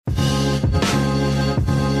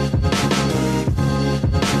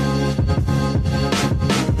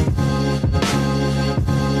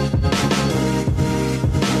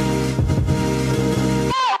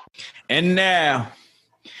And now,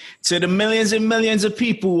 to the millions and millions of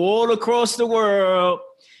people all across the world,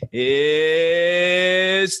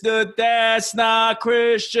 it's the That's Not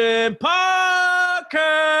Christian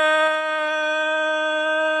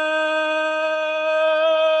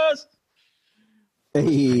podcast.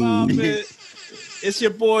 Hey. It's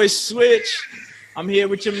your boy Switch. I'm here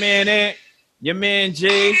with your man Ant, your man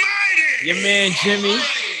Jay, your man Jimmy.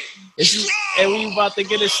 And we about to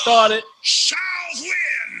get it started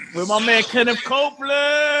with my man Kenneth Copeland.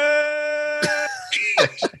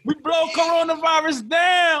 We blow coronavirus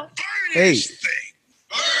down. Hey,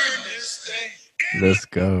 Burn this thing. let's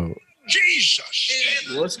go.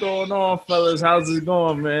 Jesus. What's going on, fellas? How's it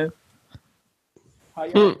going, man? How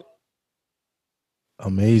y'all?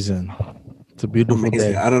 Amazing. It's a beautiful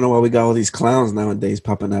Amazing. day. I don't know why we got all these clowns nowadays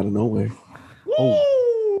popping out of nowhere. Woo!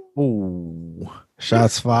 Ooh,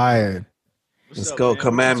 shots fired. What's Let's up, go. man?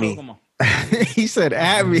 Come What at you me. talking about? He said,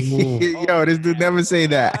 "At me." Yo, this dude never say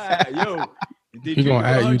that. Yo, did He gonna do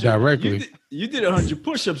at you 100 directly. You did 100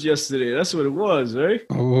 push-ups yesterday. That's what it was, right?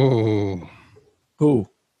 Oh, Who?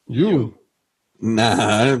 you.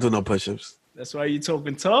 Nah, I don't do no push-ups. That's why you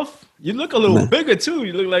talking tough. You look a little Nah. bigger too.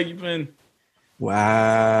 You look like you've been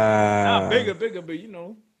Wow. not bigger, but you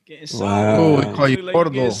know, getting solid. Wow. Oh, they call you look like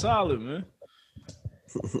you're getting portable. solid, man.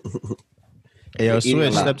 Hey, yo, Eating a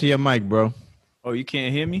switch. lot. Step to your mic, bro. Oh, you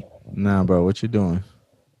can't hear me? Nah, bro. What you doing?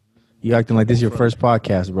 You acting like this is your first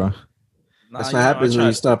podcast, bro. Nah, That's you what know, happens when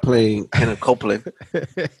you start playing Kenneth Copeland.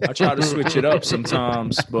 I try to switch it up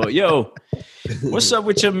sometimes. But yo, what's up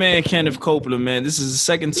with your man Kenneth Copeland, man? This is the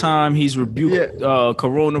second time he's rebuked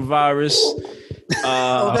coronavirus.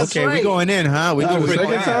 that's Okay, we right. going in, huh? We going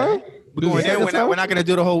second in. time? We going in. We're not gonna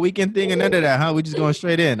do the whole weekend thing and none of that, huh? We just going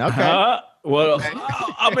straight in. Okay. Well,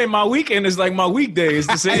 I mean, my weekend is like my weekday. It's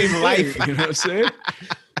the same life. You know what I'm saying?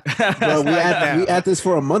 Bro, we at this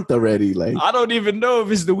for a month already. Like, I don't even know if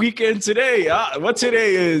it's the weekend today. What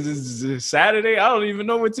today is? Is it Saturday? I don't even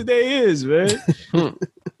know what today is, man. But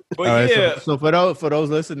All right, yeah, So for those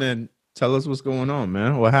listening, tell us what's going on,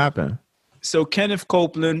 man. What happened? so Kenneth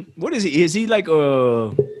Copeland, what is he? Is he like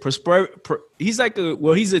a he's like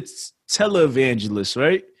he's a televangelist,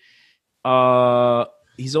 right?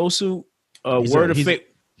 He's also a He's word a- of he's- faith.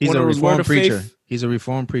 He's one a of those word reformed of preacher. faith. He's a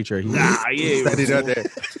reformed preacher. He Nah, yeah, studied under.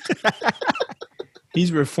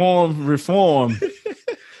 he's reformed.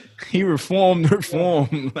 He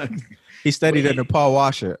reformed. Like, He studied under Paul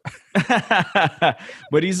Washer.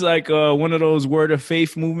 but he's like one of those word of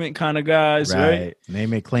faith movement kind of guys, right?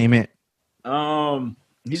 Name it, claim it.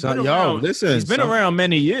 He's So, been yo, around. listen, He's been some- around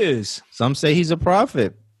many years. Some say he's a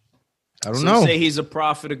prophet. I don't Some know. say he's a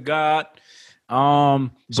prophet of God. So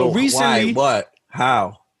but recently, why? What?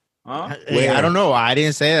 How? huh? Hey, I don't know. I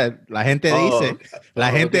didn't say that. La gente dice.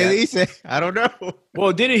 La gente yeah. dice. I don't know.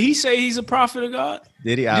 Well, didn't he say he's a prophet of God?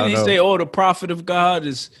 Did he? I Didn't don't he know. say, "Oh, the prophet of God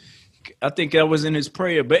is"? I think that was in his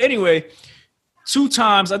prayer. But anyway, 2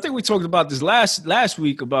 times. I think we talked about this last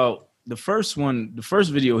week about the first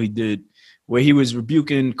video he did, where he was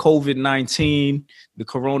rebuking COVID-19, the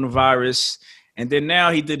coronavirus, and then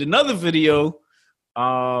now he did another video.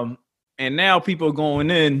 And now people are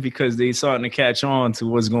going in because they starting to catch on to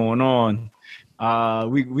what's going on.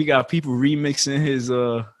 We got people remixing his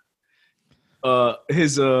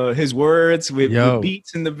words with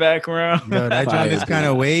beats in the background. Yo, that Fire, joint is kind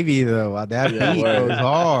of wavy though. That Yeah, beat word. goes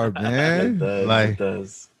hard, man. It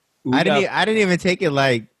does. I didn't even take it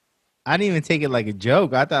like a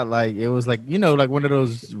joke. I thought like it was like, you know, like one of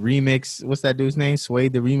those remix. What's that dude's name?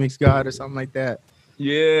 Suede the Remix God or something like that.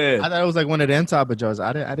 Yeah. I thought it was like one of them type of jokes.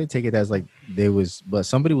 I didn't take it as like they was, but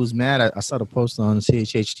somebody was mad. I saw the post on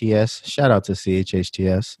CHHTS. Shout out to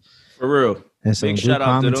CHHTS. For real. And some Big dude shout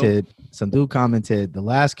out to them. commented, the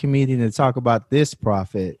last comedian to talk about this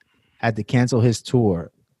prophet had to cancel his tour.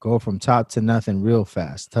 Go from top to nothing real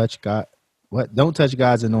fast. Touch God. What? Don't touch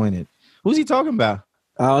God's anointed. Who's he talking about?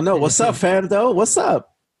 I don't know. What's up, fam? Though, what's up?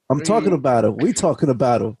 I'm talking about him. We talking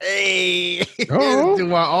about him. Hey, Oh. do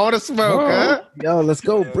want all the smoke, huh? Yo, let's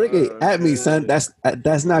go. Bring it at me, son. That's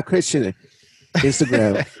not Christian.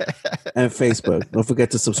 Instagram and Facebook. Don't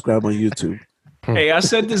forget to subscribe on YouTube. Hey, I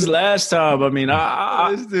said this last time. I mean,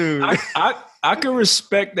 This dude. I can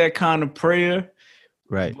respect that kind of prayer,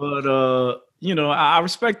 Right. but you know, I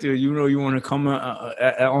respect it. You know, you want to come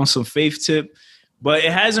on some faith tip, but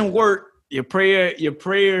it hasn't worked. Your prayer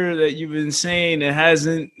that you've been saying,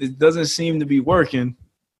 it doesn't seem to be working.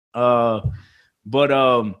 But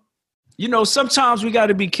you know, sometimes we got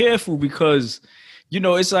to be careful because, you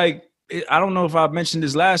know, it's like, I don't know if I mentioned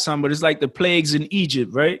this last time, but it's like the plagues in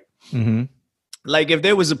Egypt, right? Mm-hmm. Like if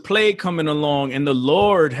there was a plague coming along and the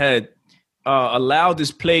Lord had allowed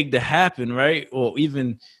this plague to happen, right? Or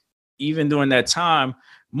even during that time,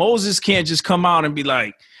 Moses can't just come out and be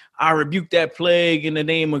like, I rebuke that plague in the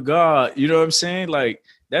name of God. You know what I'm saying? Like,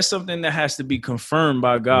 that's something that has to be confirmed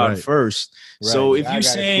by God first. Right. So if God you gotta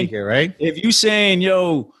saying, speak it, right? if you saying,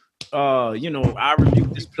 yo, I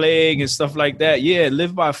rebuke this plague and stuff like that. Yeah,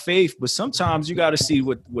 live by faith, but sometimes you got to see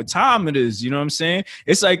what time it is. You know what I'm saying?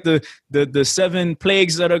 It's like the 7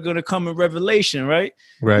 plagues that are gonna come in Revelation, right?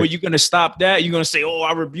 Right. Were you gonna stop that? You're gonna say, "Oh,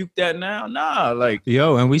 I rebuke that now"? Nah, like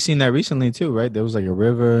Yo, and we seen that recently too, right? There was like a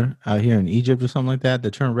river out here in Egypt or something like that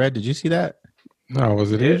that turned red. Did you see that? No,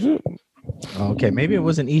 was it Egypt? Okay, maybe it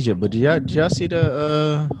wasn't Egypt, but did y'all see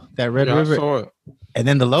the that red Yeah, river? I saw it. And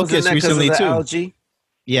then the Wasn't locusts that 'cause of recently the too. algae?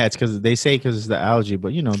 Yeah, it's because they say because it's the algae,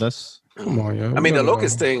 but you know that's Come on, yo. I mean, the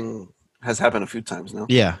locust thing has happened a few times now.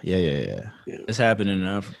 yeah. it's happening in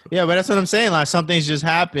Africa. Yeah, but that's what I'm saying. Like some things just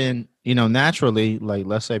happen, you know, naturally. Like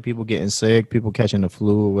let's say people getting sick, people catching the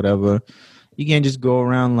flu or whatever. You can't just go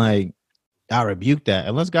around like I rebuke that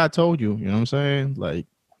unless God told you. You know what I'm saying? Like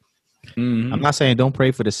Mhm. I'm not saying don't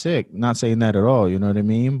pray for the sick. Not saying that at all. You know what I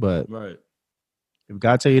mean? But Right. if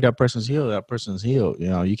God tell you that person's healed, that person's healed. You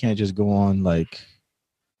know, you can't just go on like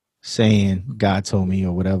saying God told me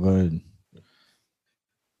or whatever. And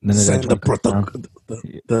none of Send that the junk comes from.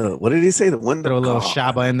 the what did he say? The one Throw a little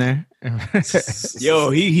shaba in there. Yo,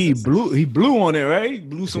 he blew on it, right? He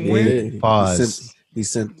blew some wind. Pause. He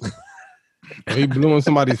sent He blew in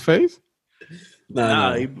somebody's face?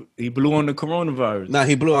 Nah, he blew on the coronavirus.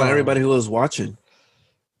 he blew on everybody who was watching.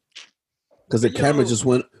 Because the camera just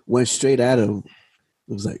went straight at him.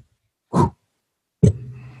 It was like,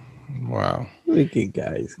 Wow. freaking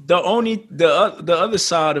guys. The other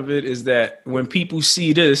side of it is that when people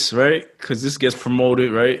see this, right? Because this gets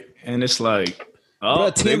promoted, right? And it's like, oh,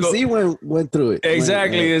 Bro, TMZ went through it.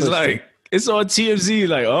 exactly. It's pushed like it. it's on TMZ.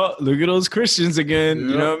 Like, oh, look at those Christians again. You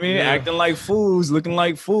Yep, know what I mean? yeah. Acting like fools, looking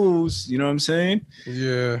like fools. You know what I'm saying?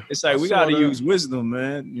 Yeah. It's like I we saw got to that. use wisdom,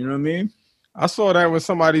 man. You know what I mean? I saw that when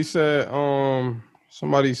somebody said,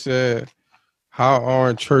 how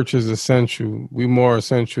aren't churches essential? We more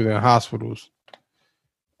essential than hospitals.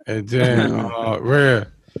 And then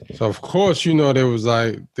rare. So of course, you know, they was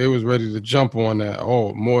ready to jump on that.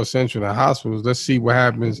 Oh, more essential than hospitals. Let's see what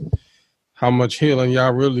happens, how much healing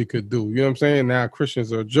y'all really could do. You know what I'm saying? Now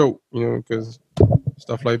Christians are a joke, you know, because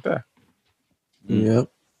stuff like that. Yep.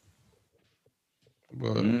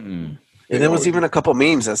 But Mm-mm. And there was even a couple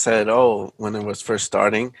memes that said, oh, when it was first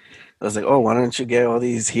starting, I was like, oh, why don't you get all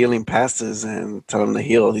these healing pastors and tell them to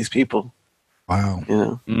heal all these people? Wow. You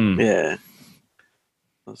know? Mm. Yeah.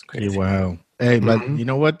 That was crazy. Wow. Hey, but you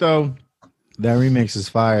know what though? That remix is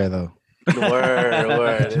fire though. Word.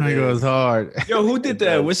 That joint goes hard. Yo, who did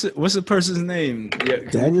that? What's the person's name? Yeah, can you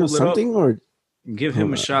Daniel pull it up? something or Give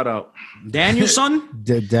him a shout out. Danielson?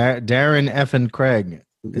 Darren F. and Craig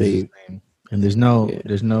is his name. And there's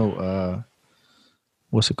no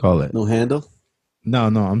what's it called? no handle? No,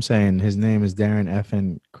 I'm saying his name is Darren F.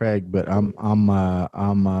 and Craig, but I'm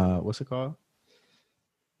what's it called?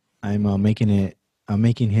 I'm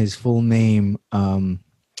making his full name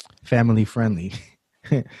family friendly.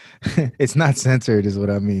 It's not censored, is what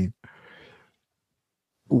I mean.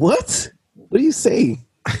 What? What do you say?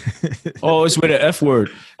 Oh, it's with an F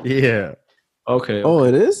word. Yeah. Okay. Oh,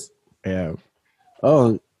 it is? Yeah.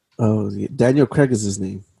 Oh, yeah. Daniel Craig is his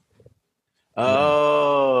name.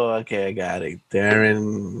 Oh, okay, I got it.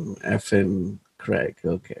 Darren F. Craig.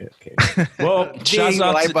 Okay. Well,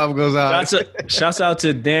 Light bulb goes out shouts out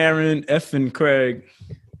to Darren F. and Craig.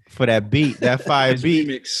 for that beat, that fire His beat.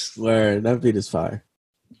 remix. Word, that beat is fire.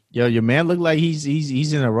 Yo, your man look like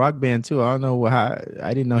he's in a rock band too. I don't know how.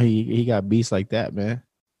 I didn't know he got beats like that, man.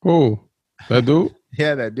 who? That dude?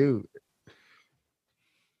 Yeah, that dude.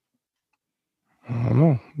 I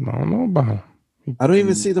don't know about him. I don't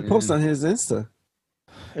even see the post on his Insta.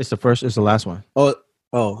 It's the last one. Oh,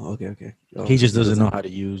 okay. Oh, He just doesn't know how to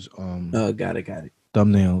use Oh, got it.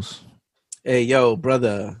 thumbnails. Hey, yo,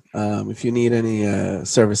 brother, if you need any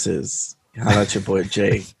services, holla at your boy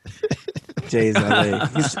Jay. Jay's LA.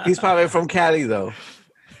 He's probably from Cali though.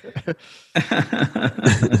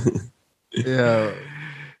 Yeah.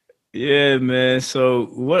 Yeah, man. So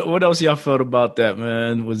what else y'all felt about that,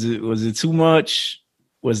 man? Was it too much?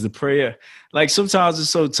 Was the prayer like sometimes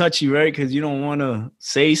it's so touchy, right? Because you don't want to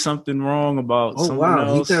say something wrong about Oh someone wow,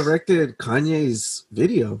 else. he directed Kanye's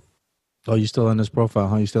video. Oh, you still on this profile,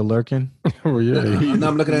 huh? You still lurking? Oh yeah, No,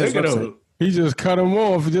 I'm looking at his Look at website. him. he just cut him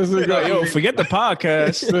off. Just Yo, forget the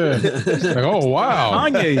podcast. like, oh wow.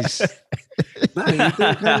 Kanye's. Nah, you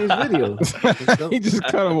doing Kanye's videos. He just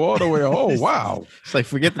cut him all the way. Oh wow! It's like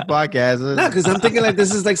forget the podcast. Nah, because I'm thinking like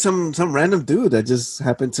this is like some random dude that just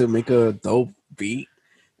happened to make a dope beat,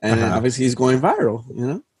 and obviously he's going viral. You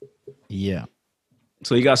know? Yeah.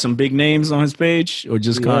 So he got some big names on his page, or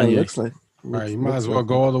just Yeah, Kanye? it looks like. All right, you might as well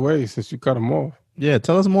go all the way since you cut him off. Yeah.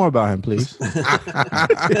 Tell us more about him, please.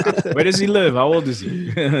 Where does he live? How old is he?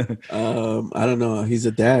 I don't know. He's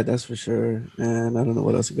a dad, that's for sure. And I don't know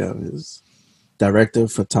what else he got. His director,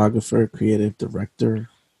 photographer, creative director.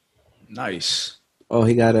 Nice. Oh,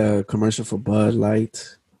 he got a commercial for Bud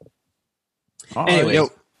Light. Oh, Anyway, Yo,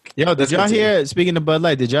 did let's y'all continue. hear? Speaking of Bud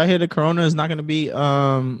Light, did y'all hear the Corona is not going to be?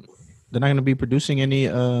 They're not going to be producing any.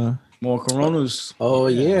 more Coronas. Oh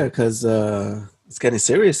yeah, because it's getting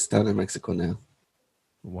serious down in Mexico now.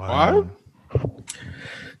 Why?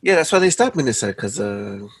 Yeah, that's why they stopped Minnesota because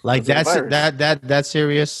Like that's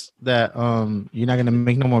serious. That you're not going to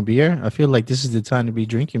make no more beer. I feel like this is the time to be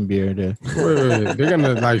drinking beer. Wait. They're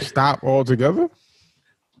gonna like stop altogether?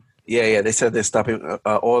 Yeah, they said they're stopping the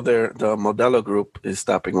Modelo group is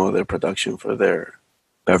stopping all their production for their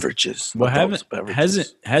beverages. Well, adult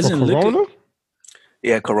beverages. hasn't For liquor. Corona?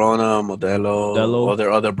 Yeah, Corona, Modelo, all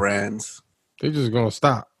their other brands. They're just gonna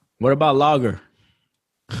stop. What about lager?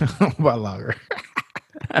 About lager.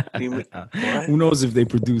 Who knows if they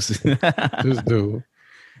produce it? This dude.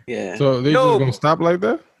 Yeah, So they No. just gonna stop like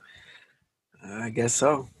that? I guess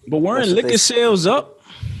so. But weren't That's what they liquor say. sales up?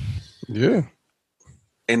 Yeah,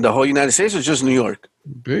 In the whole United States or just New York?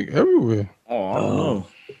 big everywhere. Oh, I don't know.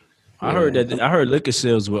 I yeah. heard liquor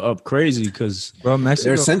sales were up crazy because Bro, They're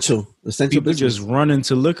Mexico. essential people business. just run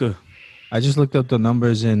into liquor. I just looked up the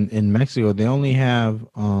numbers in Mexico. They only have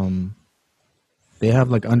they have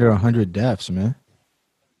like under 100 deaths, man.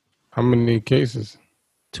 How many cases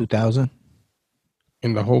 2,000.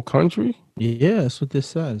 in the whole country? Yeah, that's what this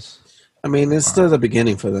says. I mean, it's still the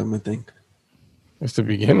beginning for them, I think. It's the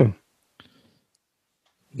beginning.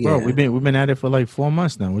 Yeah. Bro, we've been at it for like 4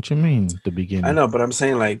 months now. What you mean the beginning? I know, but I'm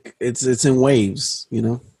saying like it's in waves, you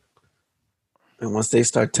know. And once they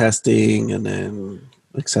start testing, and then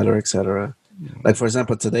et cetera, et cetera. Like for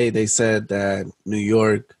example, today they said that New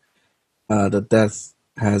York, the death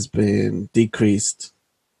has been decreased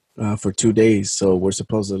for 2 days, so we're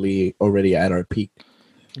supposedly already at our peak.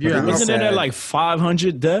 Yeah, They Isn't it said- at like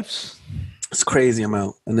 500 deaths? It's crazy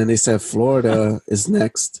amount. And then they said Florida is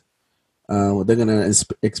next. They're gonna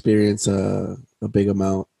experience a big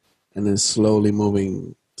amount, and then slowly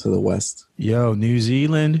moving to the west. Yo, New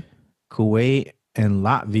Zealand, Kuwait, and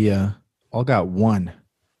Latvia all got one.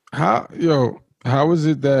 how is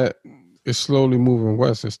it that it's slowly moving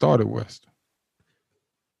west? It started west.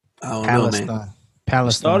 I don't know, man. Palestine.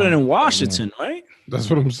 Palestine. Started in Washington, right? That's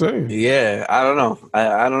what I'm saying. Yeah, I don't know.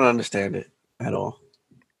 I don't understand it at all.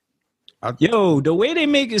 Yo, the way they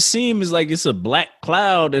make it seem is like it's a black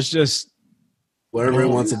cloud that's just Wherever it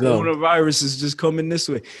wants to go. Coronavirus is just coming this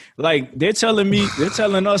way. Like they're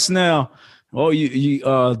telling us now, oh,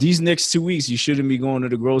 you these next 2 weeks you shouldn't be going to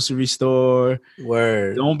the grocery store.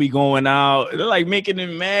 Word. Don't be going out. They're like making it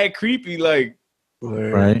mad creepy. Like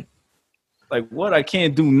Word. Right. what? I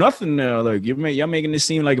can't do nothing now. Like y'all making it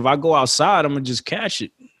seem like if I go outside, I'm gonna just catch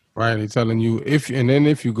it. Right. They're telling you if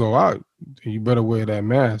you go out, you better wear that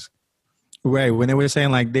mask. Right. When they were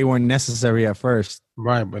saying like they weren't necessary at first.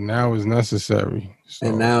 Right, but now it's necessary. So,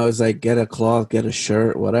 And now it's like get a cloth, get a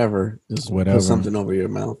shirt, whatever. Just Whatever. put something over your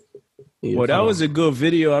mouth. Well, that was a good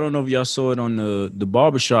video. I don't know if y'all saw it on the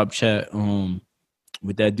barbershop chat.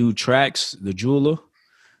 With that dude Trax, the jeweler.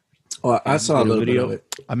 Oh, I saw a little bit of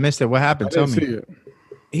it. I missed it. What I happened? Tell didn't me. see it.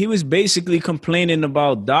 He was basically complaining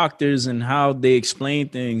about doctors and how they explain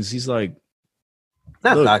things. He's like,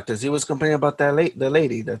 Not Look. doctors. He was complaining about the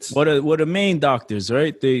lady. That's what are the main doctors,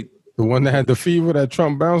 right? The one that had the fever that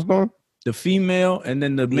Trump bounced on? The female and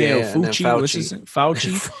then the male, Yeah, and then Fucci. What's Fauci. his name?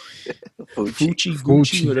 Fauci? Fucci. Fucci,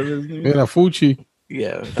 Gucci, Fucci. whatever his name Yeah, is. that Fucci.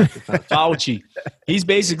 Yeah, Dr. Fauci. Fauci. He's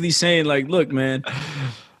basically saying, like, look, man.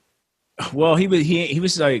 Well, he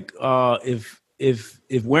was like, if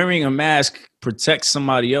wearing a mask protects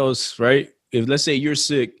somebody else, right? If let's say you're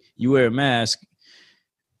sick, you wear a mask,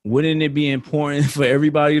 wouldn't it be important for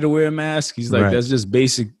everybody to wear a mask? He's like, Right. that's just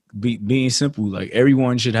basic being simple. Like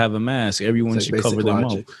everyone should have a mask. Everyone It's like should cover basic them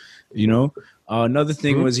logic. up. You know. Another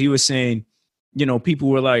thing Mhm. was he was saying, you know, people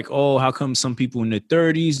were like, oh, how come some people in their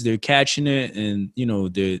 30s they're catching it, and you know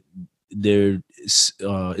it's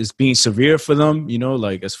being severe for them. You know,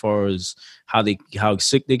 like as far as how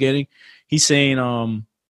sick they're getting. He's saying,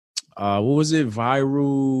 what was it?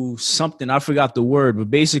 Viral something. I forgot the word, but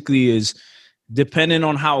basically is depending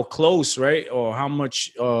on how close, right, or how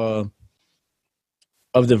much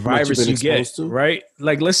of the How much you've virus been you get, exposed to? right?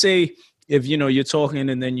 Like, let's say if you're talking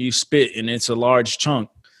and then you spit and it's a large chunk.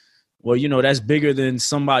 Well, that's bigger than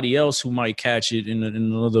somebody else who might catch it in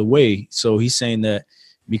another way. So he's saying that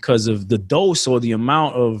because of the dose or the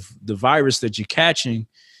amount of the virus that you're catching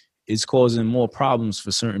is causing more problems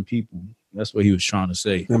for certain people. That's what he was trying to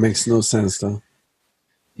say. That makes no sense, though.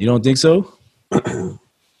 You don't think so? I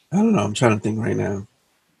don't know. I'm trying to think right now.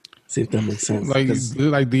 See if that makes sense. Like 'Cause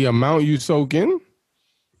the amount you soak in.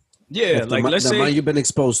 Yeah, if like let's the amount say you've been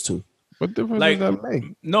exposed to. What difference Like- does that make?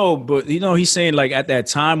 no, but he's saying like at that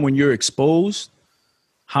time when you're exposed,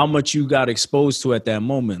 how much you got exposed to at that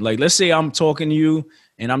moment. Like let's say I'm talking to you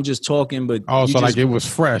and I'm just talking, but Oh, you so just like it was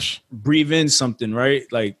fresh. breathe in something, right?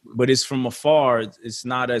 Like, but it's from afar. It's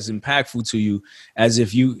not as impactful to you as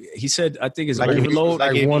if he said, I think it's Like if you overload.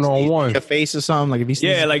 like if you one-on-one. sneeze in your face or something. Like if you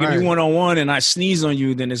sneeze Yeah, like if Right. you 1-on-1 and I sneeze on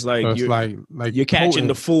you, then it's like So it's you're like you're catching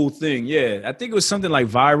the potent. full thing. Yeah, I think it was something like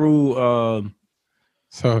viral.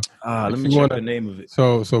 So Let if me you check wanna- the name of it.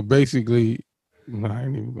 so basically, no, I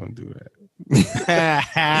ain't even gonna do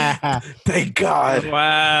Thank God.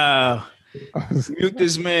 Wow, that. mute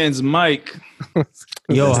this man's mic.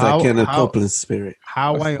 Yo, That's how that Kenneth how, Copeland spirit.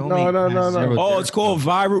 how Wyoming? No. has zero Oh, deaths, it's called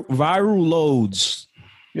viral loads.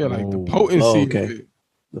 Yeah, like the Oh. potency. Oh, of okay. it.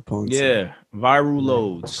 The potency. Yeah, viral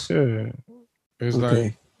loads. Yeah, it's like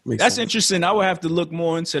Okay. Makes That's sense. interesting. I would have to look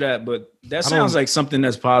more into that, but that I sounds don't- like something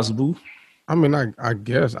that's possible. I mean, I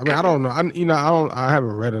guess. I mean, I don't know. I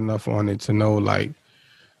haven't read enough on it to know like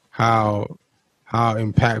how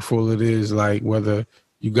impactful it is. Like whether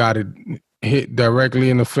you got it hit directly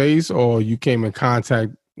in the face or you came in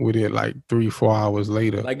contact with it like 3-4 hours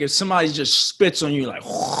later. Like if somebody just spits on you, like,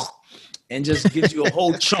 and just gives you a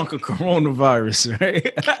whole chunk of coronavirus,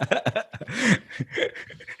 right?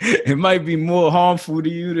 It might be more harmful to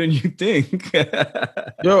you than you think.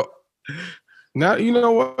 Yo, now you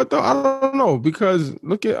know what though? I don't know because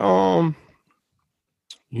look at our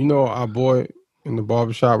boy in the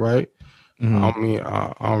barbershop, right? Mhm. I mean,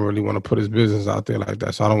 I don't really want to put his business out there like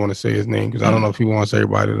that, so I don't want to say his name because I don't know if he wants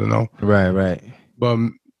everybody to know. Right. But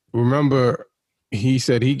remember, he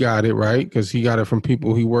said he got it, right? Because he got it from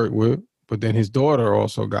people he worked with, but then his daughter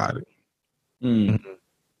also got it. Mm.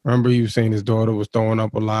 Remember, he was saying his daughter was throwing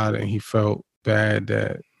up a lot and he felt bad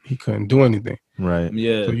that he couldn't do anything. Right.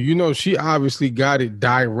 Yeah, So, she obviously got it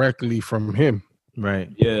directly from him. Right.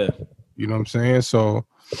 yeah, You know what I'm saying? So,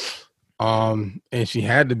 and she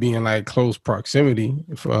had to be in like close proximity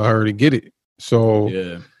for her to get it. So,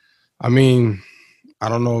 yeah. I mean, I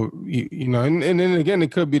don't know, and then again,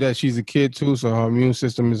 it could be that she's a kid too, so her immune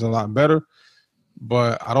system is a lot better.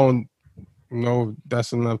 But I don't know if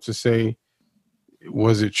that's enough to say,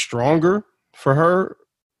 was it stronger for her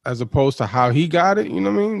as opposed to how he got it? You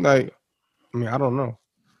know what I mean? Like, I don't know.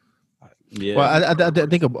 Yeah. Well, I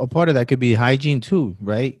think a part of that could be hygiene too,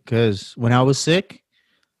 right? Because when I was sick,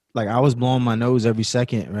 like I was blowing my nose every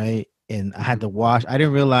second, right? And I had to wash. I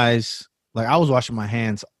didn't realize, like I was washing my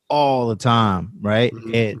hands all the time, right?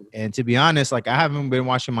 Mhm. And to be honest, like I haven't been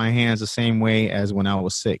washing my hands the same way as when I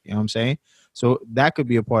was sick. You know what I'm saying? So that could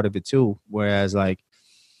be a part of it too. Whereas like,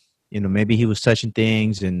 maybe he was touching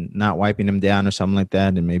things and not wiping them down or something like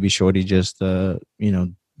that. And maybe Shorty just,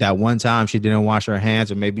 that one time she didn't wash her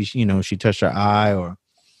hands, or maybe, she touched her eye or,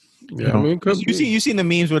 Yeah, I mean, it could be. you seen the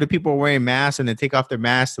memes where the people are wearing masks and they take off their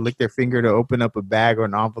mask to lick their finger to open up a bag or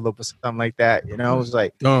an envelope or something like that. It's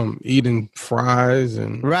like, Eating fries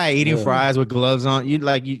and right, eating Yeah. fries with gloves on.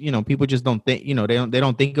 People just don't think, they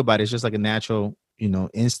don't think about it. It's just like a natural,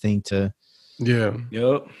 instinct to. yeah.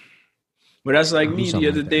 Yep. But that's like Do me. The something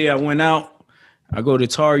other like day I went out, I go to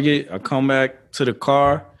Target, I come back to the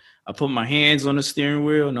car, I put my hands on the steering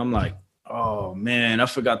wheel, and I'm like, oh man, I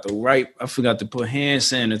forgot to put hand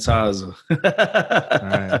sanitizer.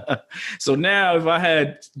 Right. So now if I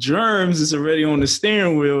had germs, it's already on the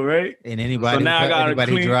steering wheel, right? And anybody, So now I gotta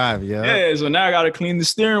anybody clean- drive, yeah. Yeah, so now I gotta clean the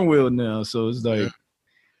steering wheel now. So it's like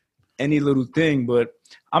any little thing. But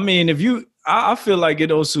I mean, I feel like it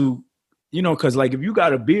also, because like if you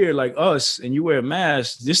got a beard like us and you wear a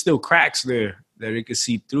mask, there's still cracks there that it could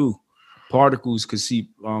seep through. Particles could seep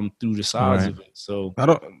through the sides Right. of it. So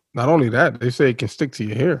Not only that, they say it can stick to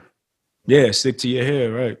your hair. yeah, stick to your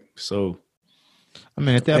hair, right? So I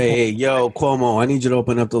mean, at that Hey, point, yo, Cuomo, I need you to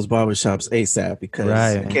open up those barbershops ASAP because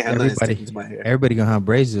Right. I can't have nothing Everybody- sticking to my hair. everybody gonna have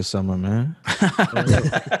braids this summer, man.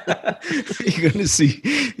 you're gonna see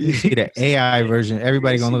You see the AI version.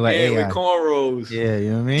 Everybody gonna look like man AI. with cornrows. Yeah,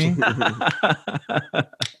 you know what I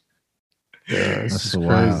mean? Yeah, That's it's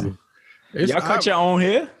wild. crazy. Y'all cut your own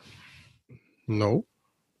hair? No.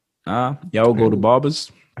 Y'all go to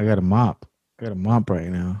barbers? I got a mop. I got a mop right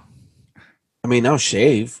now. I mean, I'll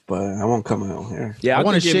shave, but I won't come out here. Yeah, I I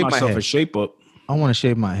wanna want to give shave my myself a head. shape up. I want to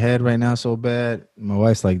shave my head right now so bad. My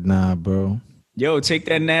wife's like, nah, bro, Yo, take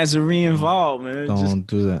that Nazarene vow, man. Just don't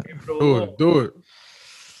do that. give it a Do look. it. Do it.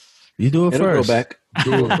 You do it It'll first. go back.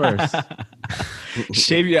 Do it first.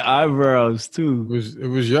 Shave your eyebrows too. It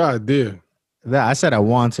was your idea. That I said I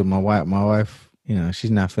want to. My wife, you know,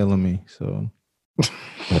 she's not feeling me. So,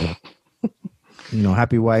 you know,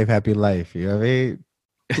 happy wife, happy life. You know what I mean?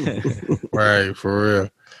 Right, for real.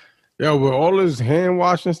 Yeah, with all this hand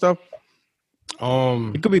washing stuff.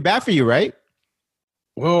 It could be bad for you, right?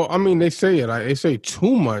 Well, I mean, they say it. Like, they say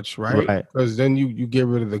too much, right? Right. Because then you get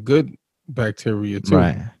rid of the good bacteria too.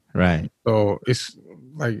 Right. So it's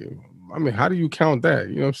like, I mean, how do you count that?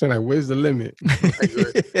 You know what I'm saying? Like, where's the limit?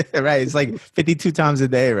 Right. It's like 52 times a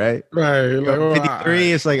day, right? Right. Like, oh,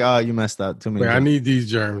 53, it's like, oh, you messed up. Too many. I germs. need these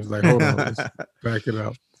germs. Like, hold on, let's back it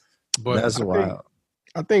up. But That's wild.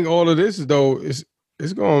 I think all of this though is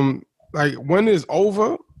going, like, when it's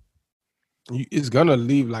over, it's gonna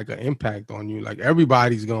leave like an impact on you. Like,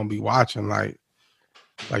 everybody's gonna be watching. Like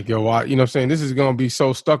yo, you know what I'm saying? This is gonna be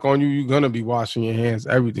so stuck on you. You're gonna be washing your hands.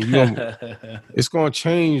 Everything. It's gonna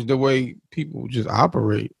change the way people just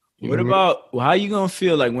operate. You What know about how you gonna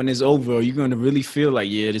feel like when it's over? Are you gonna really feel like,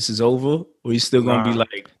 yeah, this is over, or you still gonna be Nah.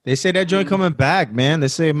 like They say that joint coming back, man. They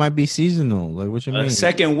say it might be seasonal. Like, what you mean? a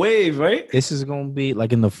second wave, right? This is gonna be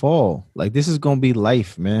like in the fall. Like, this is gonna be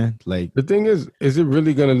life, man. Like, The thing is it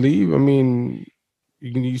really gonna leave? I mean,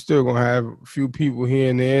 you still gonna have a few people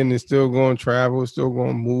here and there, and it's still gonna travel, it's still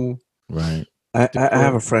gonna move. right. I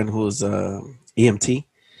have a friend who's EMT,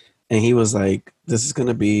 and he was like, "This is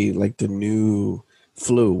gonna be like the new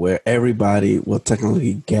flu, where everybody will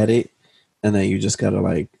technically get it, and then you just gotta,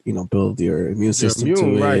 like, you know, build your immune You're system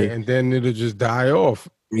immune, to right? it." And then it'll just die off,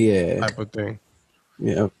 Yeah, type of thing.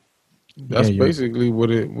 yeah. That's Yeah, you're- basically what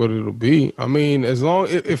it'll be. I mean, as long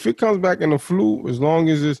if it comes back in the flu, as long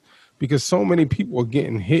as it's, because so many people are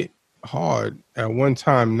getting hit hard at one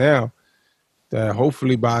time now, that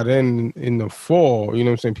hopefully by then in the fall, you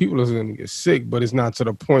know what I'm saying, people are going to get sick, but it's not to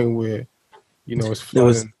the point where, you know, it's There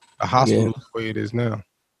was- flooding the hospital the way it is now.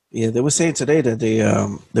 Yeah, they were saying today that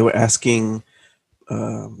they were asking,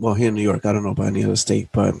 well, here in New York, I don't know about any other state,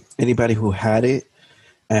 but anybody who had it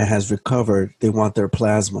and has recovered, they want their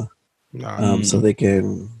plasma, Nah, so they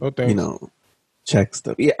can, no thanks. you know, check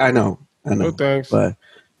stuff. Yeah, I know, No thanks. but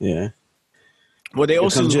yeah, Well, they Here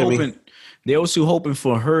also comes Jimmy. hoping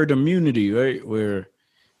for herd immunity, right? Where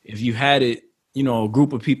if you had it, you know, a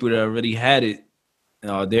group of people that already had it,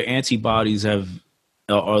 their antibodies are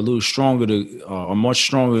a little stronger, are much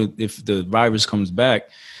stronger if the virus comes back.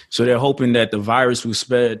 So they're hoping that the virus will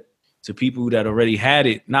spread to people that already had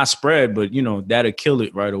it, not spread, but, you know, that'll kill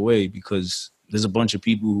it right away, because there's a bunch of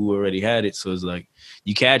people who already had it. So it's like,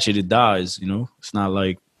 you catch it, it dies, you know? It's not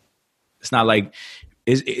like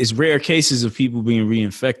it's rare cases of people being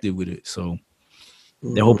reinfected with it. So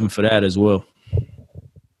they're hoping for that as well.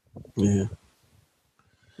 yeah.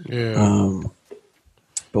 Yeah.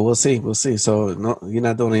 But we'll see. So no, you're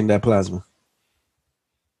not donating that plasma.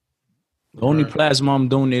 The only Right. plasma I'm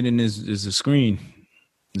donating is a screen.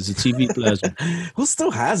 It's a TV plasma. Who still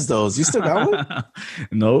has those? You still got one?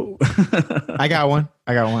 No. I got one.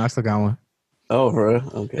 I still got one. Oh, bro.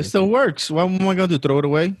 Okay. It still works. What am I gonna do? Throw it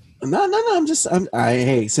away? No.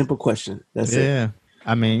 Hey, simple question. That's it. Yeah.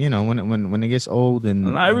 I mean, you know, when it gets old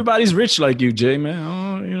and Not everybody's rich like you, Jay, man.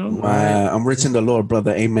 Oh, you know. I'm rich in the Lord,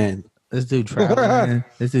 brother. Amen. this dude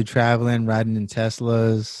traveling, riding in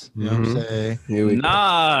Teslas. You know what I'm saying? Here we go.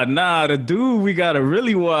 Nah. The dude we gotta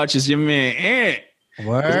really watch is your man Ant.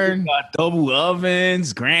 Word. Got double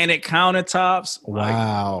ovens, granite countertops. Like,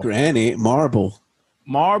 Wow. Granite, marble.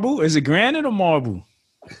 marble? Is it granite or marble?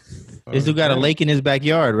 This dude got a lake in his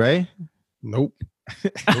backyard, right? Nope.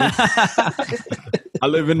 I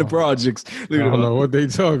live in the projects. I Look at don't him. know what they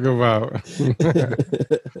talk about.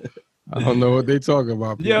 I don't know what they talk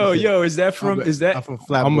about. Yo, is that from? I'm Is that? from I'm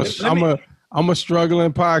Flatbush. a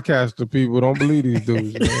struggling podcaster. People don't believe these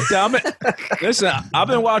dudes. Man. Listen, I've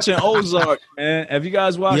been watching Ozark, man. Have you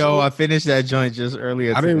guys watched? Yo, I Ozark? finished that joint just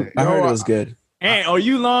earlier. I didn't- today. I heard No, it was good. Ant, are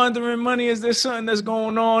you laundering money? Is there something that's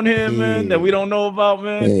going on here, man, that we don't know about,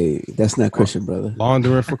 man? Hey, that's not Christian, brother.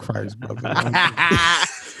 Laundering for Christ, brother.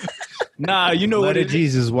 Nah, you know Blood what of it is.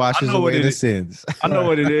 Jesus washes I know what away it the is. sins. I know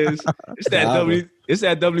what it is. It's that Bravo. It's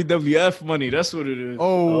that WWF money. That's what it is.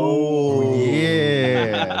 Oh,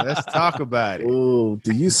 yeah. Let's talk about it. Oh,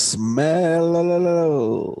 do you smell?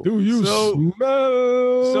 Do you So-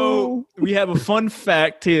 smell? So we have a fun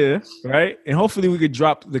fact here, right? And hopefully we could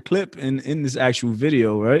drop the clip in this actual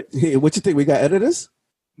video, right? Hey, what you think? We got editors?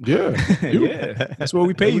 Yeah, you. Yeah, that's what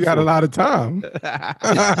we pay We you got for. a lot of time.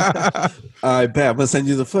 I bet I'm gonna send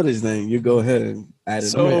you the footage. Then you go ahead and add it.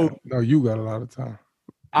 So- on. No, you got a lot of time.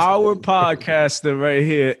 Our podcaster right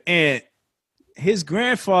here, and his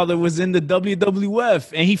grandfather was in the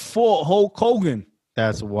WWF, and he fought Hulk Hogan.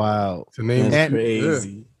 That's wild. The name That's is And-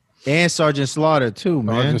 crazy. And Sergeant Slaughter too,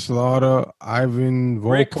 man. Sergeant Slaughter, Ivan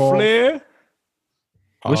Ric Volkov. Flair,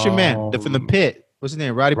 What's your man? From the pit. What's his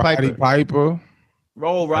name? Roddy Piper. Roddy Piper.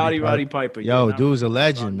 Roddy Piper. Yo, Yeah, dude's a Roddy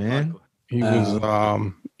legend, man.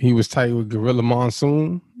 Piper. He was tight with Gorilla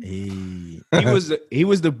Monsoon. Hey. He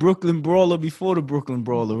was the Brooklyn Brawler before the Brooklyn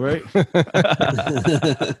Brawler, right?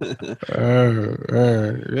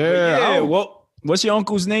 Yeah. What's your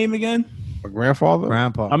uncle's name again? My grandfather.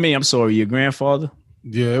 Grandpa. I'm sorry, your grandfather,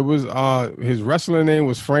 Yeah, it was his wrestling name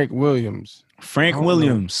was Frank Williams. Frank I don't know.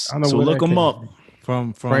 Williams. I don't know So where look that him came up.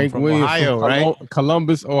 from Frank Williams Ohio, from right?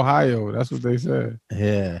 Columbus, Ohio. That's what they said.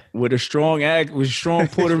 Yeah. With a strong Puerto Strong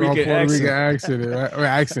Rican accent. accent, right? Or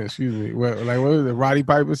accent, excuse me. What was it? Roddy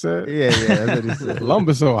Piper said? Yeah, that's what he said.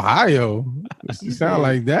 Columbus, Ohio. Does it sound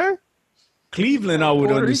like that? Cleveland, I would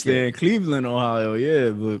Puerto understand. Cleveland, Ohio, yeah,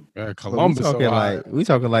 but Yeah, Columbus, Ohio. we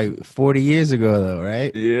talking like 40 years ago though,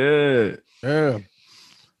 right? yeah, Yeah. It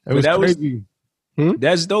But was that was- crazy.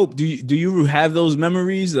 that's dope. Do you have those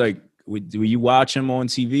memories? Like, were you watch him on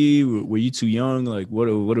TV? Were you too young? Like, what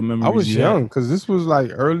are memories? I was you have? young because this was like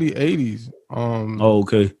early 80s. Oh,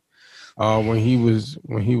 okay. When he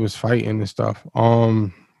was fighting and stuff.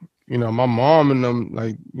 You know, my mom and them,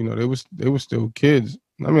 like, you know, they were still kids.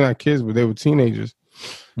 I mean, not kids, but they were teenagers.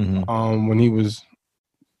 Mhm. When he was,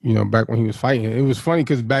 you know, back when he was fighting. It was funny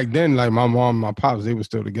because back then, like my mom and my pops, they were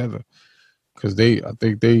still together. Because I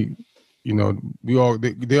think they, you know,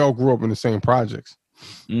 they all grew up in the same projects.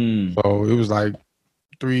 Mm. So it was like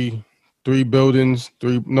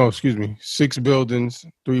six buildings,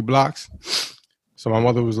 3 blocks. So my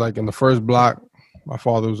mother was like in the first block, my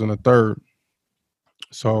father was in the third.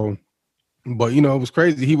 So, but you know, it was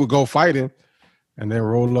crazy. He would go fighting and then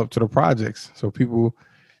roll up to the projects. So people,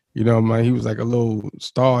 you know, man, he was like a little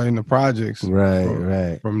star in the projects.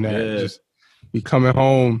 Right. From that, Yeah. just be coming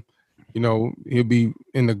home, you know, he'll be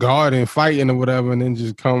in the garden fighting or whatever, and then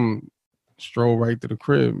just stroll right to the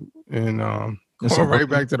crib and That's go in right Brooklyn?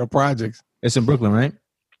 back to the projects It's in Brooklyn, right?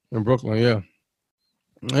 in Brooklyn.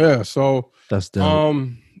 Yeah. So That's dope.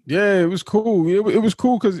 yeah, it was cool. It was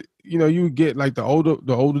cool because you know you would get like the older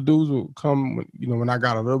dudes would come. You know, when I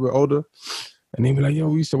got a little bit older, and they'd be like, "Yo,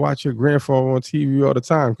 we used to watch your grandfather on TV all the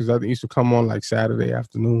time," because I used to come on like Saturday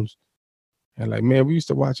afternoons. And like, man, we used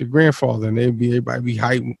to watch your grandfather, and everybody be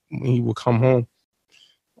hyped when he would come home.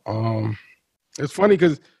 It's funny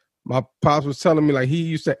because my pops was telling me like he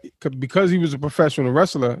used to, because he was a professional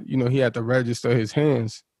wrestler, you know, he had to register his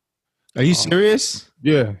hands. Are you serious?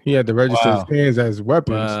 Yeah, he had to register Wow. his hands as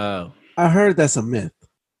weapons. Wow. I heard that's a myth.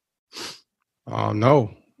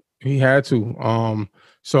 No, he had to.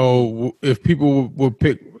 So if people would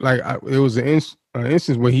pick, like, it was an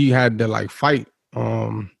instance where he had to like fight.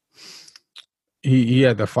 He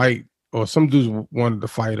had to fight, or some dudes wanted to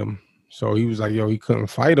fight him. So he was like, "Yo, he couldn't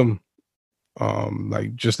fight him,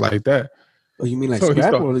 like just like that." Oh, you mean like So he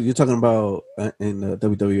scrap, thought- or you're talking about in the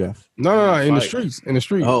WWF? No, in the Fight. streets, in the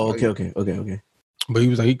streets. Oh, Like, okay. But he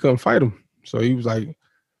was like, he couldn't fight him. So he was like,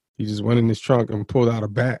 he just went in his trunk and pulled out a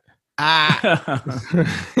bat.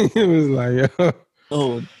 He was like, yo,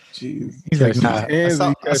 Oh, jeez. He's like, catch nah, his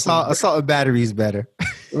hands, he catch his- assault battery's better.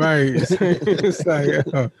 right. It's like,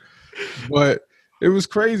 but it was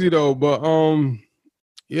crazy though. But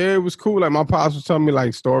yeah, it was cool. Like my pops was telling me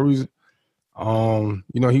like stories. You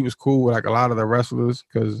know, he was cool with like a lot of the wrestlers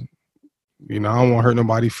because, you know, I don't want to hurt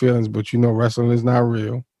nobody's feelings, but you know, wrestling is not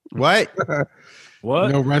real. What? What?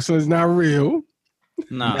 You know, wrestling is not real.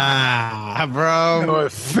 Nah, Nah, You bro. know,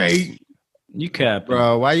 it's fake. you cap,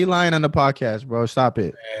 Bro, why you lying on the podcast, bro? Stop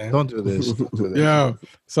it. Man. Don't do this. Don't do this. Yeah.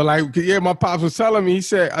 So like, yeah, my pops was telling me. He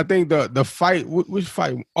said, I think the fight, which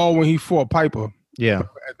fight? Oh, when he fought Piper Yeah.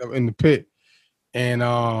 in the pit,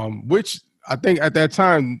 and which I think at that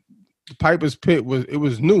time, Piper's pit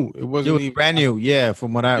was new. It It wasn't was even brand new. Yeah.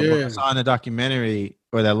 From what I Yeah. saw in the documentary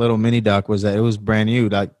or that little mini doc was that it was brand new.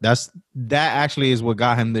 Like that actually is what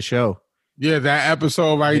got him the show. Yeah, that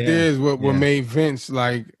episode right Yeah. there is what Yeah. made Vince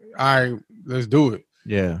like, all right, let's do it.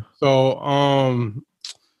 Yeah. So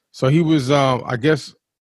so he was I guess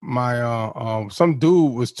my some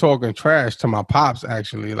dude was talking trash to my pops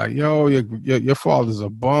actually, like, yo, your father's a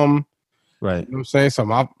bum. Right. You know what I'm saying? So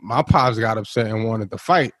my pops got upset and wanted to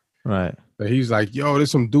fight. Right. But he's like, yo,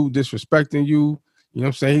 there's some dude disrespecting you. You know what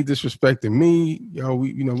I'm saying? He disrespecting me. Yo,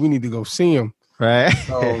 we need to go see him. Right.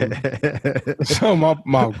 So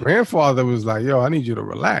my grandfather was like, "Yo, I need you to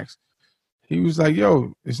relax." He was like,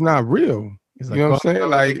 "Yo, it's not real." He's You know what I'm saying?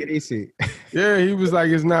 Like, take it easy. yeah, he was like,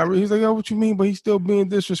 "It's not real." He's like, "Yo, what you mean?" But he's still being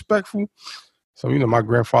disrespectful. So my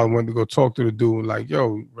grandfather went to go talk to the dude, like,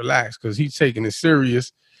 "Yo, relax," because he's taking it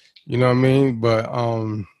serious. You know what I mean? But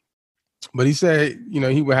he said,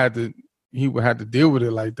 he would have to deal with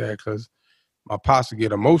it like that because my pops would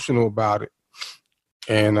get emotional about it,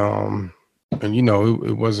 and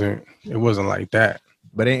it wasn't like that.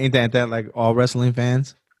 But ain't that like all wrestling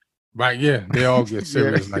fans? Right, yeah. They all get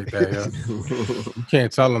serious like that, yeah. You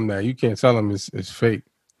can't tell them that. You can't tell them it's fake.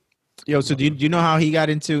 Yo, so do you know how he got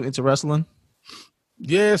into wrestling?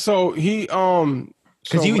 Yeah, so he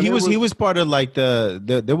Because he was part of like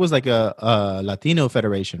there was like a Latino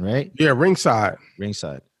federation, right? Yeah, ringside.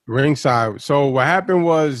 So what happened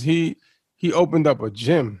was he opened up a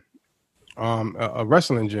gym, a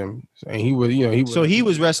wrestling gym, and he was So he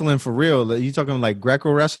was wrestling for real. You talking like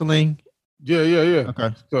Greco wrestling? Yeah.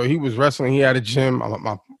 Okay. So he was wrestling. He had a gym.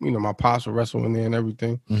 My pops would wrestle in there and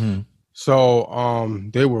everything. Mm-hmm. So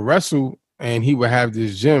they would wrestle, and he would have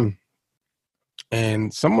this gym.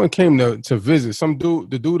 And someone came to visit.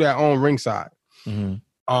 The dude that owned ringside.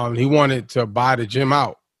 Mm-hmm. He wanted to buy the gym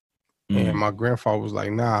out. Mm. And my grandfather was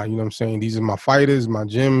like, "Nah, you know what I'm saying? These are my fighters, my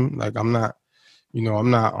gym. Like I'm not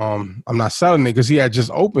selling it," because he had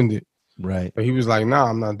just opened it. Right. But he was like, "Nah,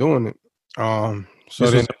 I'm not doing it." So this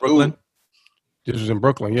then was in Brooklyn? This was in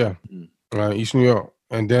Brooklyn, yeah. East New York.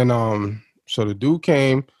 And then so the dude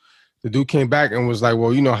came back and was like,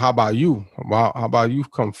 "Well, how about you? How about you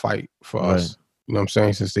come fight for us?" You know what I'm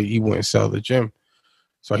saying? Since he wouldn't sell the gym.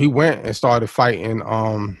 So he went and started fighting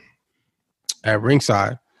at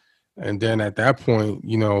ringside. And then at that point, a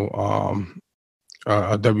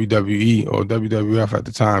WWE or WWF at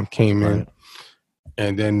the time came in,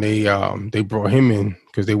 and then they brought him in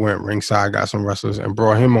because they went ringside, got some wrestlers, and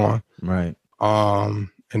brought him on. Right. And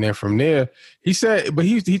then from there, he said, but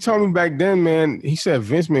he told me back then, man, he said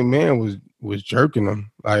Vince McMahon was jerking him,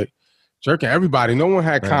 like jerking everybody. No one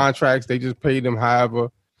had contracts; they just paid him however.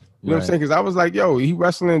 You know what I'm saying? Because I was like, yo, he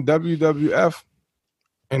wrestling in WWF.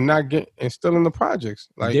 And still in the projects.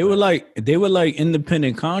 Like they were like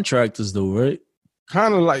independent contractors though, right?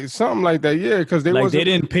 Kind of like something like that, yeah. Because they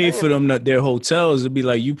didn't pay for them their hotels. It'd be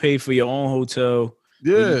like you pay for your own hotel.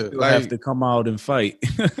 Yeah, you have to come out and fight.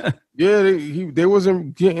 Yeah, they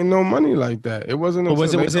wasn't getting no money like that. It wasn't. But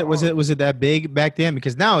was it that big back then?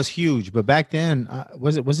 Because now it's huge, but back then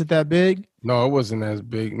was it that big? No, it wasn't as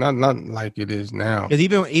big. Not like it is now.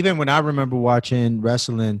 Because even when I remember watching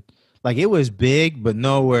wrestling. Like it was big, but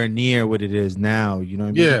nowhere near what it is now. You know what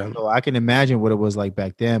I mean? Yeah. So I can imagine what it was like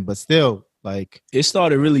back then, but still, like it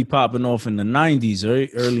started really popping off in the 90s, right?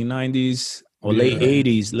 Early 90s or late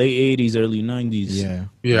 80s, early 90s.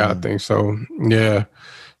 Yeah, I think so. Yeah.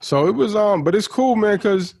 So it was but it's cool, man,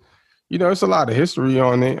 because it's a lot of history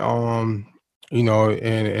on it. And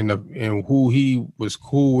who he was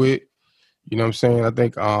cool with. You know what I'm saying? I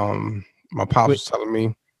think my pops was telling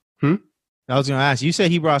me. I was gonna ask. You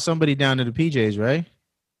said he brought somebody down to the PJs, right?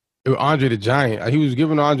 It was Andre the Giant. He was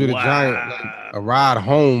giving Andre the Giant like a ride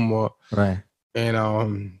home, right?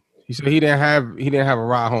 And he said he didn't have a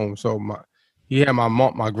ride home, so he had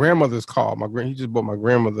my grandmother's car. He just bought my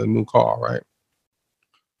grandmother a new car, right?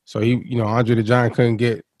 So Andre the Giant couldn't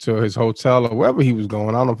get to his hotel or wherever he was going.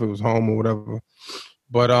 I don't know if it was home or whatever,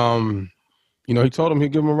 but he told him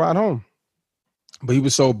he'd give him a ride home. But he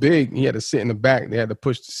was so big, he had to sit in the back. They had to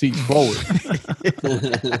push the seats forward. You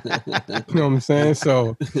know what I'm saying?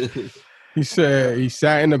 So he said he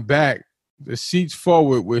sat in the back, the seats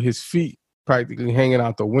forward with his feet practically hanging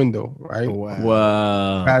out the window, right?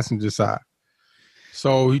 Wow. Passenger side.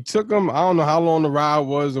 So he took him, I don't know how long the ride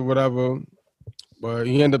was or whatever, but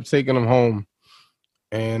he ended up taking him home.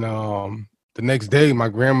 And the next day, my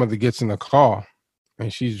grandmother gets in the car.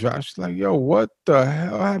 And she's like, yo, what the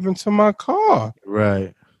hell happened to my car?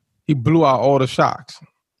 Right. He blew out all the shocks.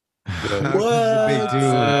 Yeah. What? Big dude.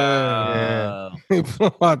 Yeah. He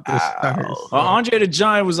blew out the shocks. Andre the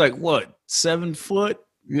Giant was like, what, 7 foot?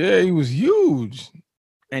 Yeah, he was huge.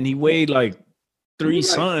 And he weighed like 3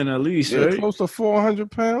 something at least, right? Close to 400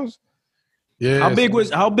 pounds. Yeah. How big was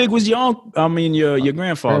your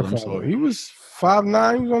grandfather? I'm sorry. He was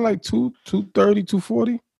 5'9". He was on like 230,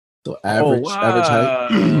 240. So average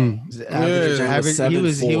height.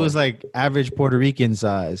 He was like average Puerto Rican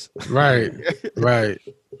size. Right.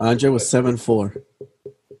 Andre was 7'4".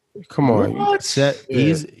 Come on. What? Son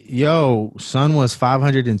was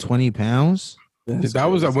 520 pounds. That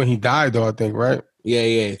was when he died, though, I think, right?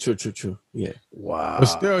 Yeah. True. Yeah. Wow. But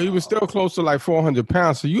still, he was still close to like 400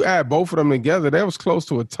 pounds. So you add both of them together, that was close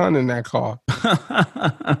to a ton in that car.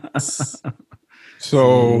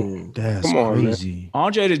 So That's come on, man. crazy.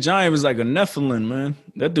 Andre the Giant was like a Nephilim, man.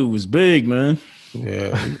 That dude was big, man.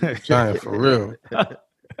 Yeah, he was giant for real.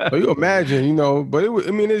 So you imagine, you know, but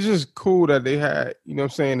it's just cool that they had, you know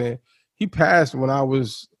what I'm saying, that he passed when I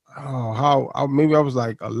was, maybe I was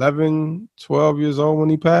like 11, 12 years old when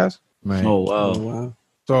he passed. Right. Oh Oh, wow. wow.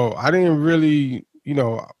 So I didn't really, you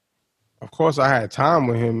know, of course I had time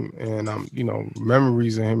with him and, you know,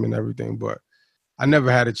 memories of him and everything, but I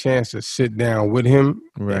never had a chance to sit down with him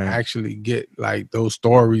Right. and actually get like those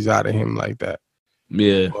stories out of him like that.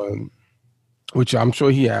 Yeah. Which I'm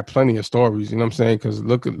sure he had plenty of stories, you know what I'm saying? Because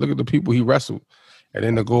look at the people he wrestled, and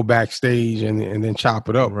then to go backstage and then chop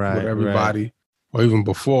it up Right, with everybody, or even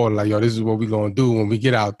before, like, yo, this is what we gonna do when we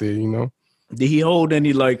get out there, you know? Did he hold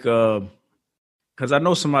any like because I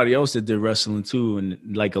know somebody else that did wrestling too, and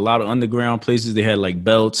like a lot of underground places they had like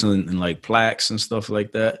belts and like plaques and stuff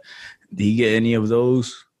like that. Did he get any of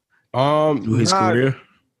those through his career?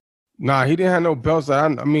 Nah, he didn't have no belts. I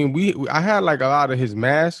mean, I had like a lot of his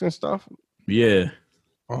masks and stuff. Yeah.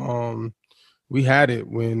 We had it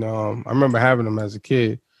when I remember having them as a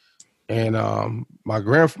kid, and my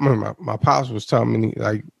grandfather, my pops was telling me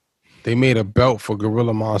like they made a belt for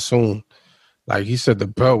Gorilla Monsoon. Like he said, the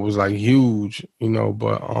belt was like huge, you know,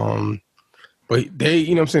 but they,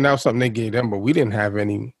 you know what I'm saying, that was something they gave them, but we didn't have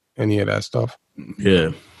any of that stuff.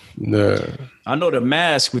 Yeah. The I know the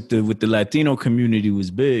mask with the Latino community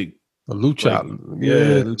was big. Lucha,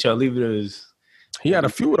 Yeah, Lucha Libre is. he had a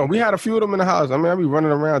few of them. We had a few of them in the house. I mean, I be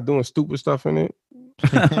running around doing stupid stuff in it.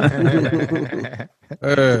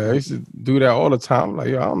 I used to do that all the time. Like,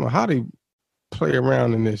 yo, I don't know how they play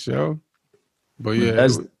around in this, yo. But yeah,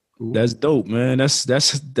 that's dope, man.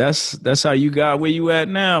 That's how you got where you at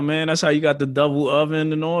now, man. That's how you got the double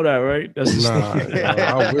oven and all that, right? That's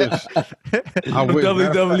I wish.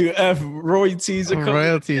 WWF royalties are coming.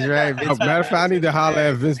 Royalties, right? Matter of fact, I need to holler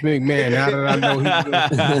at Vince McMahon now that I know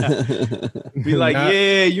he's Be like,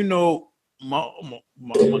 yeah, you know, my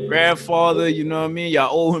grandfather, you know what I mean? Y'all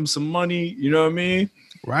owe him some money, you know what I mean?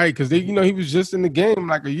 right, because he was just in the game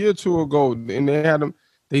like a year or two ago, and they had him.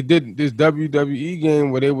 They did this WWE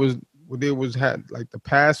game where they had like the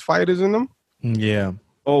past fighters in them. Yeah.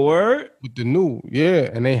 Oh, word? With the new, yeah,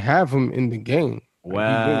 and they have him in the game.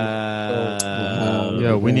 Wow.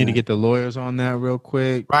 Yeah, we need to get the lawyers on that real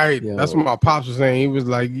quick. Right, Yo. that's what my pops was saying. He was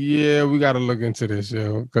like, "Yeah, we got to look into this,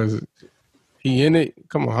 yo, because he in it.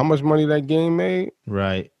 Come on, how much money that game made?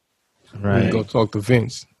 Right. We Right. can go talk to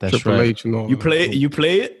Vince, That's Triple right. H, and all. You play it? You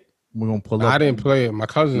play it? We're gonna pull No, up. I didn't play it. My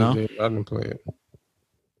cousins No? did. I didn't play it.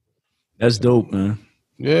 That's dope, man.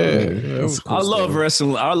 Yeah, it was I love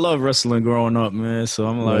wrestling. I love wrestling growing up, man. So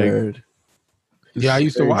I'm like, Word. Yeah, I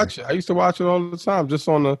used to watch it. I used to watch it all the time, just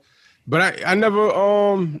on the. But I never.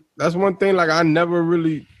 That's one thing. Like I never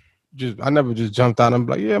just jumped out and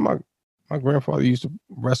be like, yeah, my grandfather used to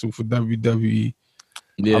wrestle for WWE.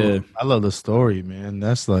 yeah, I love the story, man.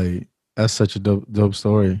 That's such a dope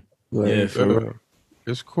story. yeah. For real.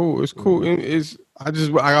 It's cool. It's cool. I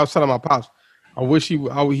was telling my pops, I wish he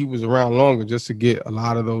was around longer just to get a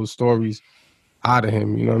lot of those stories out of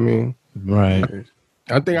him. You know what I mean? Right.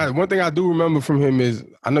 One thing I do remember from him is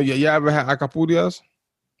I know you ever had acapullias?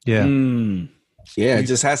 Yeah. Yeah, I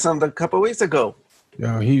just had some a couple weeks ago.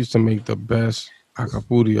 Yeah, he used to make the best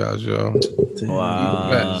acapullias, yo.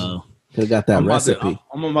 Wow. He got that recipe.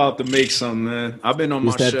 I'm about to make some, man. I've been on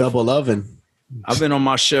It's my that chef. double oven. I've been on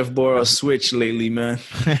my Chef Boyardee switch lately, man.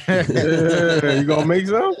 Yeah, you gonna make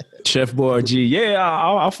some? Chef Boyardee. Yeah,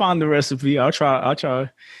 I'll find the recipe. I'll try.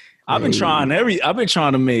 I've been trying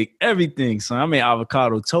to make everything. So I made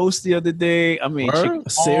avocado toast the other day. I made Word? chicken.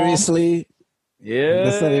 Seriously? Yeah.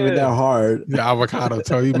 That's not even that hard. The avocado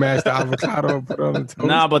toast. You mashed the avocado and put it on the toast.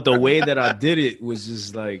 Nah, but the way that I did it was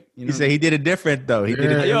just like, you know. He said he did it different though. He did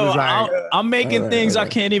it. Yeah. It Yo, was like, I'm making things all right.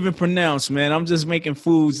 I can't even pronounce, man. I'm just making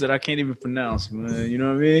foods that I can't even pronounce, man. You know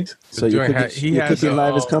what I mean? So your joint cooking, he your has cooking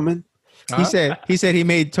live is a, coming? he said he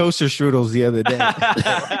made toaster strudels the other day.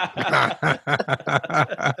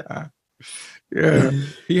 Yeah,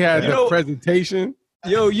 he had You the know- presentation.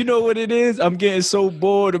 Yo, you know what it is? I'm getting so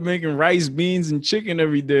bored of making rice, beans, and chicken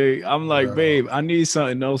every day. I'm like, babe, I need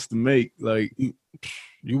something else to make. Like,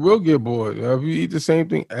 You will get bored if you eat the same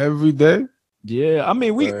thing every day. yeah, I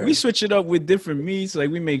mean, we Right. switch it up with different meats. Like,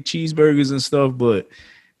 we make cheeseburgers and stuff, but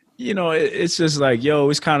you know, it's just like, yo,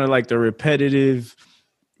 it's kind of like the repetitive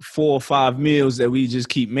 4 or 5 meals that we just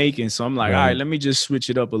keep making. So I'm like, all right, let me just switch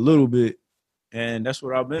it up a little bit. and that's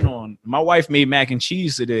what I've been on. My wife made mac and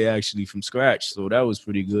cheese today, actually, from scratch, so that was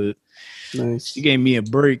pretty good. Nice. She gave me a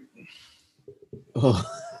break. Oh,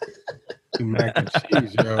 Mac and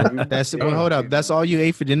cheese, yo. That's well, hold up. That's all you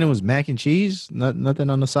ate for dinner was mac and cheese? Nothing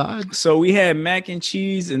on the side? So we had mac and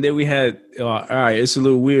cheese, and then we had all right, it's a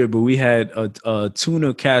little weird, but we had a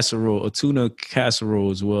tuna casserole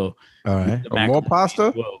as well. All right. More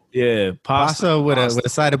pasta? Well, yeah, Pasta with a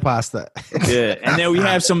side of pasta. Yeah, and then we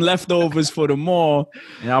have some leftovers for the mall,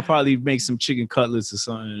 and I'll probably make some chicken cutlets or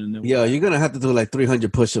something. And then yo, you're gonna have to do like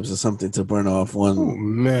 300 push-ups or something to burn off one. Oh,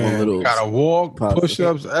 man. little You gotta walk, pasta.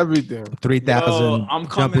 push-ups, everything. 3,000 I'm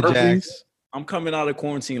jumping coming. jacks. I'm coming out of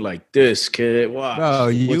quarantine like this, kid. Wow. Bro,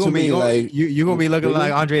 What you you gonna be mean, like, you gonna be looking really?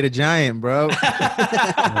 like Andre the Giant, bro. You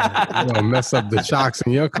gonna mess up the shocks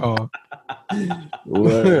in your car.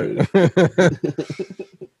 Word.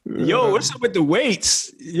 Yo, what's up with the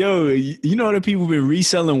weights? Yo, you know that people been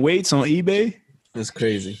reselling weights on eBay, That's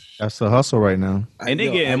crazy. That's the hustle right now. and they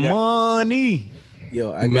Yo, getting money.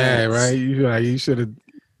 I Man, got, right? You should have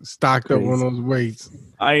stocked up on Crazy. those weights.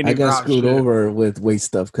 I ain't I even got drop screwed shit. over with weight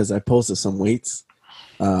stuff because I posted some weights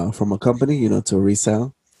from a company, to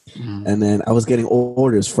resell. And then I was getting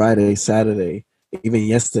orders Friday, Saturday, even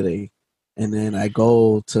yesterday. And then I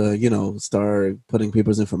go to, start putting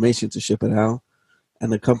people's information to ship it out.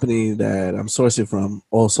 And the company that I'm sourcing from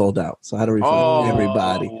all sold out. So I had to refund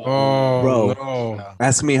everybody. Oh, Bro. no.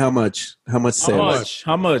 Ask me how much sales.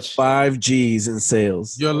 How much? 5 G's in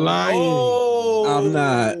sales. You're lying. Oh, I'm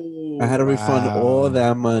not. I had to refund Wow. all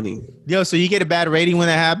that money. Yo, so you get a bad rating when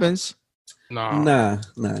that happens? Nah.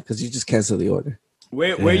 Nah, because you just cancel the order.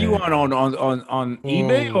 Where you on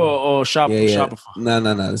eBay or Shopify?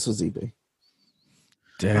 No. This was eBay.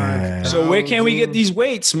 Damn. So where can we get these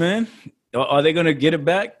weights, man? Are they gonna get it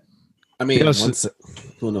back? I mean, Yo, so-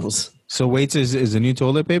 who knows? So weights is the new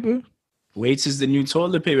toilet paper? Weights is the new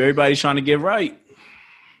toilet paper. Everybody's trying to get right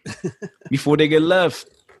before they get left.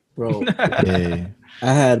 Bro, Yeah.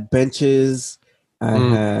 I had benches. I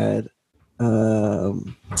had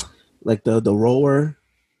like the rower,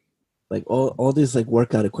 like all this like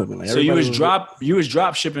workout equipment. Like So you everybody was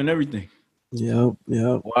drop shipping everything. Yep.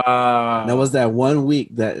 Wow. That was that 1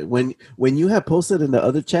 week that when you had posted in the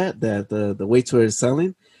other chat that the weights were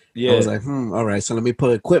selling, Yeah. I was like, all right, so let me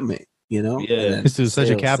put equipment, Yeah. And then This is such a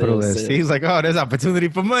sales, capitalist. sales. He's like, oh, there's opportunity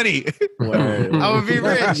for money. Word. I would be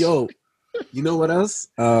rich. Yo, you know what else?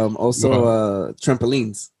 Also,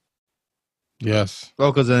 trampolines. Yes.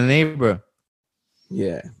 Oh, because of the neighbor.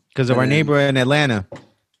 Yeah. Because of our And then- neighbor in Atlanta.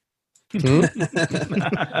 Hmm?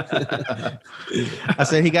 I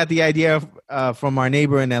said he got the idea from our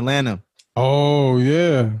neighbor in Atlanta. Oh,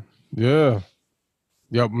 yeah. Yeah.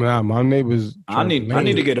 Yep, nah, my neighbors. I need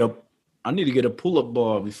to get a pull-up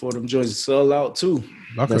bar before them joints sell out too.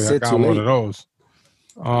 Luckily, That's I it, got too one late. of those.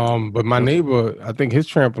 But my neighbor, I think his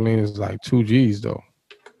trampoline is like 2 G's though.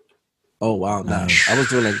 Oh wow, nah. I was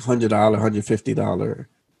doing like $100, $150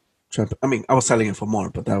 I mean, I was selling it for more,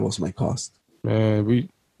 but that was my cost. Man, we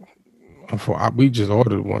just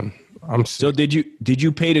ordered one. I'm So sick. did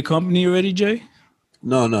you pay the company already, Jay?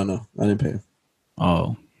 No, I didn't pay.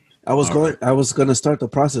 Oh. I was gonna start the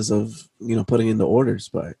process of putting in the orders,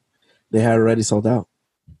 but they had already sold out.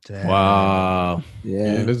 Wow.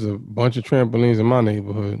 Yeah, Yeah, there's a bunch of trampolines in my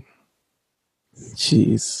neighborhood.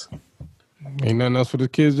 jeez, Ain't nothing else for the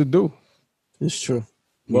kids to do. it's true.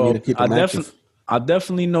 You Well, need to keep them active. I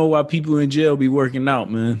definitely know why people in jail be working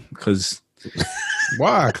out, man. Because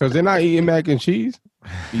Why? Because they're not eating mac and cheese.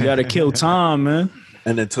 you got to kill time, man.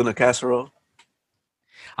 And then tuna casserole.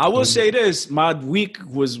 I will say this: my week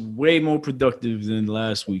was way more productive than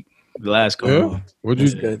last week. The last couple. Yeah. months. Would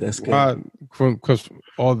That's you? good. That's good. Why? Because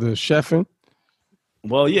all the chefing.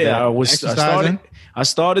 Well, yeah, Exercising? I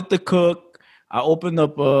started to cook. I opened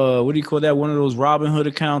up what do you call that? One of those Robinhood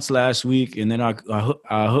accounts last week, and then I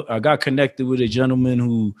got connected with a gentleman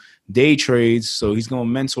who day trades, so he's gonna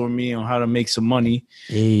mentor me on how to make some money.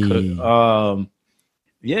 Hey.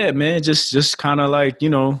 Yeah, man, just kind of like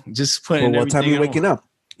just putting. Well, what time are you everything waking up?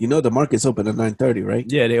 The market's open at 9:30, right?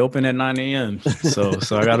 Yeah, they open at 9 a.m. So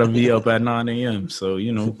I gotta be up at 9 a.m. So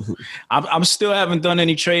I'm still haven't done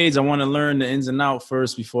any trades. I want to learn the ins and outs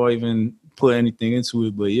first before I even put anything into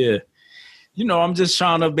it. But yeah, I'm just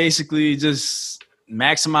trying to basically just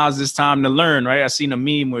maximize this time to learn. Right? I seen a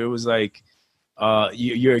meme where it was like,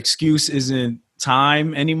 your excuse isn't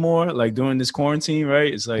time anymore. Like during this quarantine,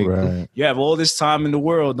 right? It's like Right. you have all this time in the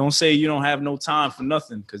world. Don't say you don't have no time for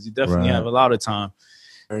nothing, because you definitely Right. have a lot of time.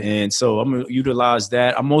 And so I'm going to utilize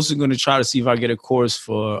that. I'm also going to try to see if I get a course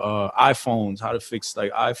for iPhones, how to fix like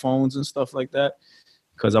iPhones and stuff like that.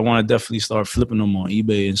 because I want to definitely start flipping them on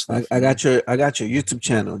eBay and stuff. I got your YouTube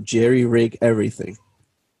channel, Jerry Rig Everything.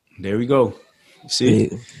 There we go. See,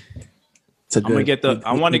 Yeah. It's a I'm gonna good- get the. he-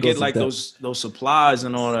 I want to he goes get like in depth. those supplies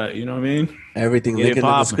and all that. You know what I mean? Everything. Get Link it in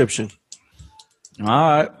the poppin'. description. All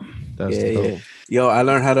right. That's Yeah, dope. yeah. Yo, I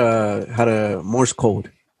learned how to Morse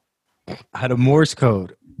code. How to Morse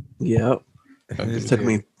code. Yep. It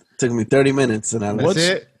Took me 30 minutes, and I learned. That's What's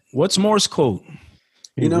it. What's Morse code?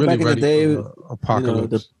 You know, back in the ready day, for the apocalypse.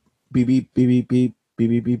 the beep beep beep beep beep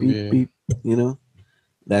beep beep beep Yeah. beep. You know,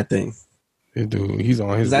 that thing. Yeah, dude, he's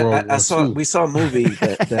on his 'Cause World War II. we saw a movie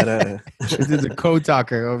that This is a code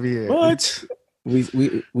talker over here. What?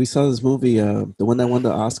 we saw this movie, the one that won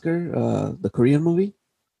the Oscar, the Korean movie,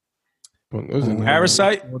 What was it?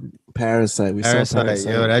 Parasite? Parasite. We saw Parasite.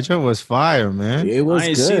 Parasite. Yo, that joint was fire, man. It was I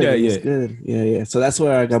ain't good. see that It was yet. good. Yeah, yeah. So that's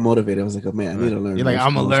where I got motivated. I was like, oh man, I need to learn. You're like,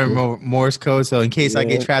 I'm gonna learn Morse code, so in case I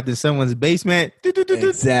get Yeah. trapped in someone's basement.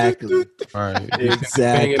 Exactly. All right.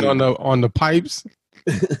 Exactly. Banging on the pipes.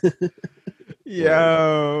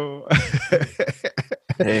 Yo.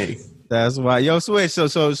 Hey, That's why. Yo, Switch.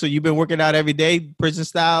 So you've been working out every day, prison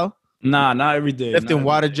style, Nah, not every day. lifting Not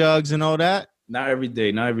water every day. jugs and all that. Not every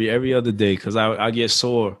day. Not every other day because I get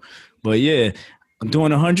sore. But yeah, I'm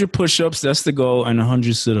doing 100 push-ups. That's the goal, and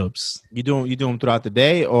 100 sit-ups. You do them throughout the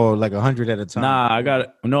day or like 100 at a time? Nah,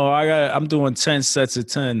 I'm doing 10 sets of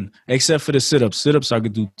 10, except for the sit-ups. Sit-ups I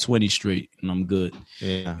could do 20 straight, and I'm good.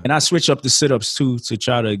 Yeah. And I switch up the sit-ups too to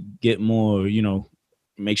try to get more,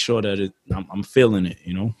 make sure that I'm feeling it,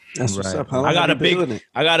 that's what's Right. up. How long I got have a you been doing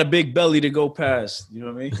I got a big belly to go past. You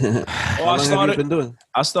know what I mean? it? How long have you been doing?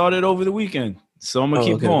 I started over the weekend, so I'm gonna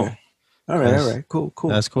keep okay, going. okay. All right, That's- all right, cool.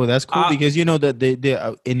 That's cool. That's cool because you know that they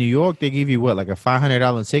in New York they give you what, like a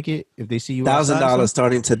 $500 ticket if they see you outside or $1,000 something?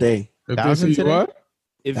 starting today. If $1,000 they see today? what?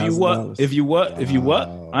 If you what? $1,000. If you what? If you what?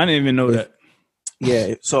 Wow. I didn't even know that.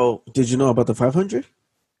 Yeah. So, did you know about the 500?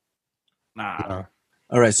 Nah.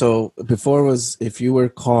 All right. So before was if you were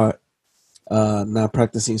caught not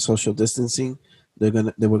practicing social distancing, they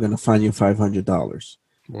were gonna fine you $500.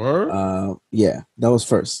 Word? Yeah, that was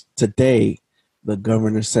first. Today, the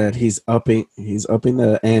governor said he's upping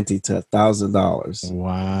the ante to $1,000,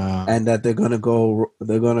 Wow. and that they're gonna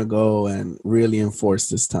go and really enforce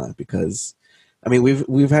this time because, I mean,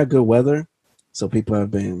 we've had good weather, so people have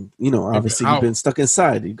been, obviously you've out. been stuck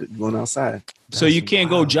inside. You're going outside. So you can't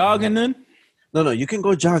go jogging then? No, you can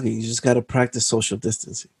go jogging. You just got to practice social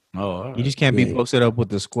distancing. Oh, all right. You just can't be Yeah. posted up with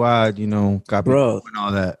the squad, got people Bro. and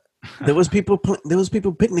all that. There was people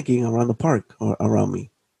picnicking around the park or around me.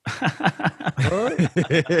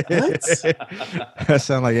 That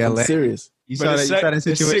sound like I'm LA. serious. You But saw it's that it's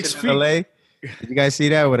 6 situation feet. in LA? Did you guys see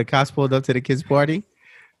that where the cops pulled up to the kids' party?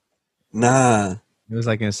 Nah. It was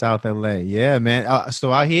like in South LA. Yeah, man.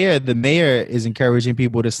 So out here, the mayor is encouraging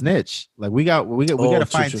people to snitch. Like we got a true,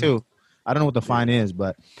 fine true. too. I don't know what the fine is,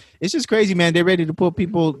 but it's just crazy, man. They're ready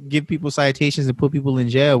to give people citations and put people in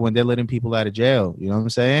jail when they're letting people out of jail. You know what I'm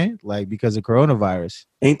saying? Like because of coronavirus.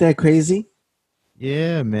 Ain't that crazy?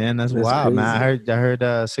 Yeah, man. That's That's wild, man. crazy. I heard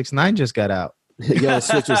 6ix9ine just got out. Yo,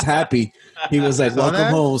 Switch was happy. He was like, Saw "Welcome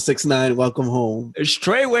that? home, 6ix9ine. Welcome home."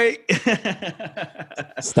 Straight weight.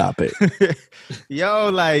 Stop it. Yo,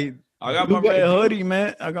 like I got my red hoodie,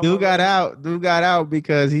 man. Dude got out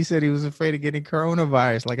because he said he was afraid of getting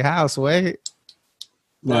coronavirus. Like how, Sway?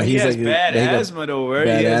 No, he has bad they got asthma though, right?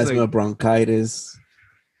 bad He has, asthma, like- bronchitis.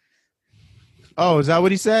 Oh, is that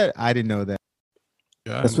what he said? I didn't know that.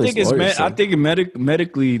 Yeah, That's I what think his it's lawyer said.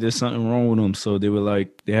 medically there's something wrong with him, so they were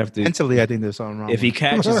like they have to. Mentally, I think there's something wrong. If he with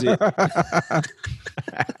catches it,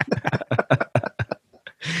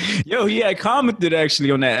 yo, he had commented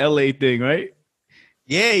actually on that LA thing, right? him.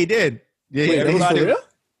 Yeah, he did. Yeah, Wait, that was for everybody- real?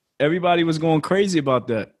 Everybody was going crazy about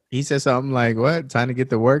that. he said something like, "What? Time to get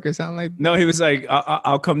to work or something like." No, he was like,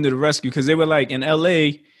 I'll come to the rescue," because they were like, in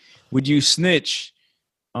LA, would you snitch?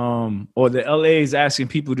 Or the LA is asking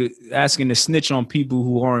to snitch on people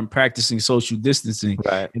who aren't practicing social distancing.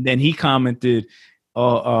 Right. And then he commented,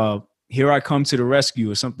 here I come to the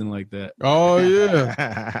rescue or something like that. Oh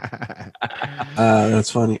yeah.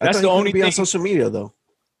 That's funny. I That's thought the he couldn't only be on thing- social media though.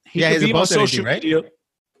 He Yeah, could he's be on opposed to social anything, right? media.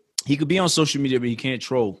 He could be on social media, but he can't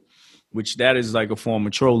troll, which that is like a form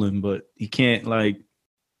of trolling, but he can't like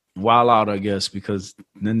wild out, I guess, because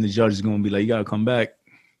then the judge is going to be like, you got to come back.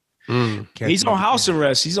 Mm. He's on house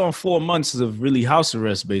arrest. He's on 4 months of really house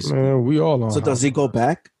arrest, basically. Man, we all on. So does he go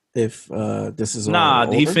back if this is all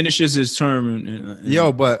Nah, he over? finishes his term. And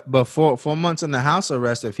Yo, but 4 months in the house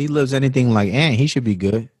arrest. If he lives anything like Ant, he should be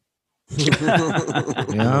good. You know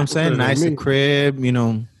what I'm saying? Nice Me. crib, He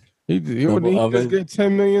Double just oven. get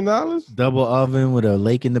 $10 million. double oven with a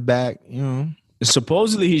lake in the back. You know,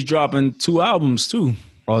 Supposedly he's dropping 2 albums too.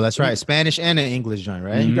 Oh, that's right. Spanish and an English joint,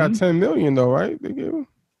 right? He got 10 million though, right? They gave him.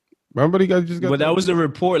 Remember, he just got. But that was the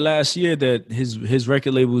report last year that his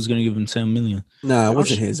record label was going to give him 10 million. Nah, it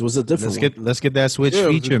wasn't his. It was a different Let's get that Switch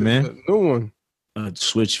feature, man. New one.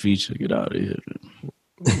 Switch feature. Get out of here.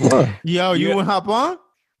 What? Yo, you want to hop on?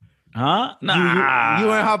 Huh? Nah. You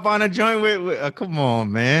want to hop on a joint with come on,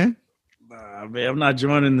 man. Nah, man, I'm not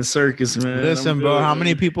joining the circus, man. Listen, bro, how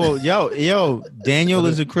many people? Yo, Daniel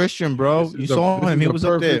is a Christian, bro. You saw him. He was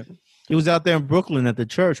up there. He was out there in Brooklyn at the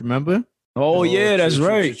church, remember? Oh, yeah, that's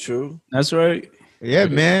right. True. That's right. Yeah,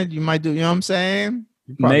 man. You might do, you know what I'm saying?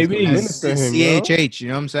 Maybe. CHH, you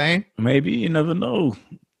know what I'm saying? Maybe, you never know.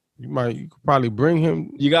 You could probably bring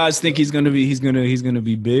him. You guys think he's gonna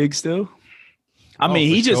be big still? I mean,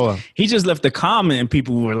 he just left a comment and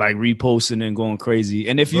people were like reposting and going crazy.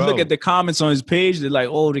 And if you look at the comments on his page, they're like,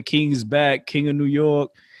 "Oh, the king is back, King of New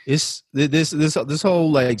York." It's this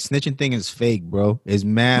whole like snitching thing is fake, bro. It's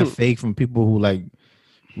mad fake from people who like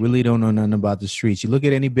really don't know nothing about the streets. You look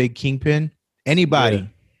at any big kingpin, anybody,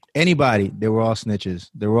 they were all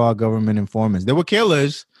snitches. They were all government informants. They were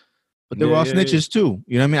killers, but they were all snitches too.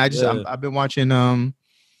 You know what I mean? I've been watching El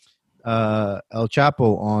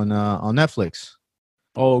Chapo on Netflix.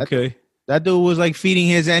 Oh, okay. That dude was like feeding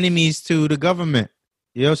his enemies to the government.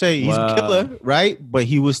 You know what I'm saying? He's a killer, right? But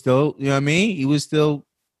he was still, you know what I mean? He was still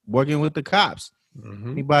working with the cops.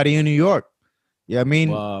 Mm-hmm. Anybody in New York. You know what I mean?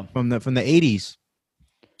 From the 80s.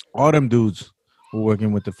 All them dudes were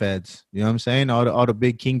working with the feds. You know what I'm saying? All the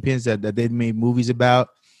big kingpins that they made movies about,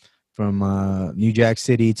 from New Jack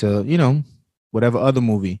City to, you know, whatever other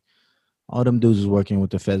movie. All them dudes was working with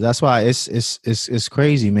the feds. That's why it's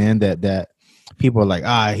crazy, man, that people are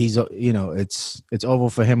like, he's, you know, it's over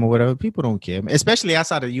for him or whatever. People don't care, especially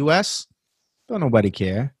outside of the U.S. Don't nobody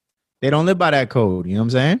care. They don't live by that code. You know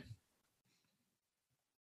what I'm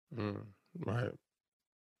saying? Right.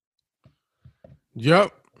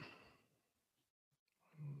 Yep.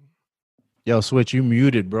 Yo, Switch, you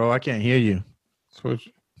muted, bro. I can't hear you. Switch.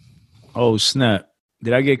 Oh, snap.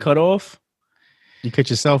 Did I get cut off? You cut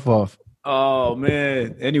yourself off. Oh,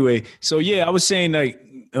 man. Anyway, so yeah, I was saying like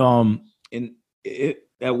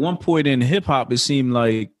at one point in hip hop, it seemed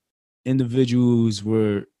like individuals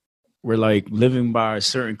were like living by a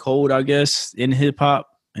certain code, I guess, in hip hop.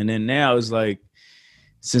 And then now it's like,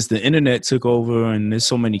 since the internet took over and there's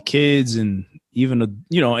so many kids and even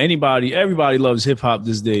everybody loves hip hop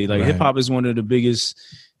this day. Like hip hop is one of the biggest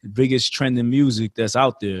trending music that's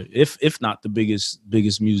out there, if not the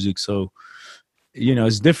biggest music. So, you know,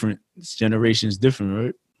 it's different. This generation is different,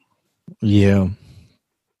 right? Yeah.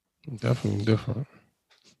 Definitely different.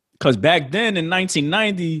 Because back then in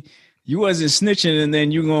 1990, you wasn't snitching and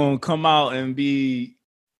then you're going to come out and be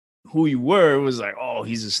who you were. It was like, oh,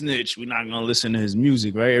 he's a snitch. We're not going to listen to his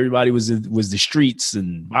music, right? Everybody was the streets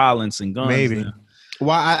and violence and guns. Maybe.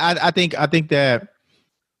 Well, I think that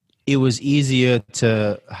it was easier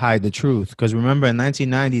to hide the truth. Because remember, in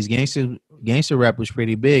 1990s, gangster rap was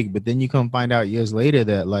pretty big. But then you come find out years later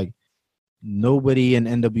that, like, nobody in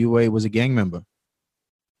NWA was a gang member.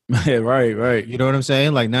 Right. You know what I'm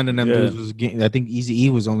saying? Like, none of them dudes was I think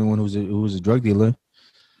Eazy-E was the only one who was a drug dealer.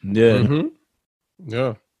 Yeah. Mm-hmm.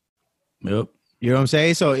 Yeah. Yep. You know what I'm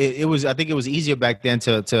saying? So it was. I think it was easier back then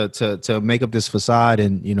to make up this facade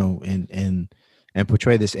and, you know, and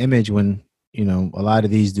portray this image when, you know, a lot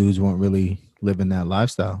of these dudes weren't really living that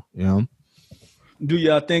lifestyle. You know. Do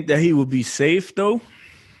y'all think that he will be safe though,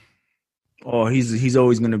 or he's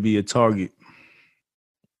always going to be a target?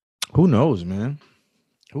 Who knows, man?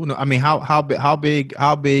 Who knows? I mean, how big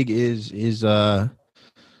is the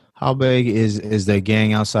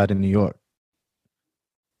gang outside of New York?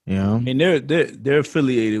 You know, I mean, they're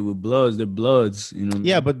affiliated with Bloods. They're Bloods, you know.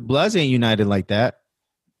 Yeah, but Bloods ain't united like that.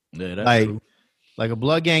 Yeah, that's true. Like a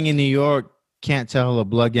Blood gang in New York can't tell a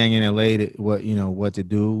Blood gang in LA what to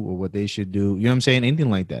do or what they should do. You know what I'm saying? Anything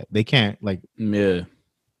like that. They can't make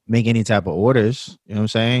any type of orders. You know what I'm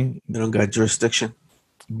saying? They don't got jurisdiction.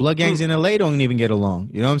 Blood gangs in LA don't even get along.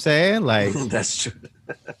 You know what I'm saying? Like that's true.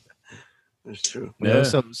 That's true. Yeah.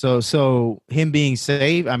 So him being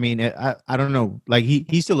safe, I mean, I don't know. Like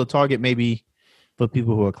he's still a target maybe for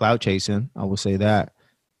people who are clout chasing. I would say that.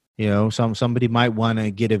 You know, somebody might want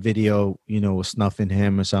to get a video, you know, snuffing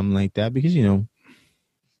him or something like that because, you know,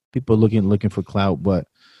 people looking for clout. But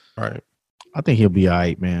right, I think he'll be all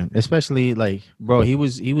right, man. Especially like, bro, he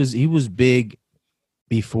was big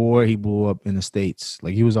before he blew up in the States.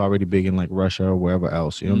 Like he was already big in like Russia or wherever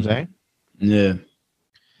else. You know what I'm saying? Yeah.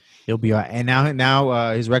 He'll be all right. And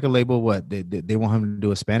now his record label, what they want him to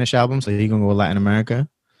do a Spanish album, so he's gonna go Latin America.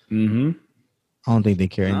 Mm-hmm. I don't think they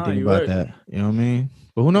care Nah, anything you're about right. that. You know what I mean?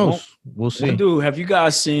 But who knows? We'll see. One dude, have you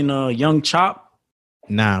guys seen Young Chop?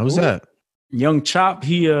 Nah, who's that? Young Chop,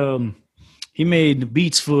 he made the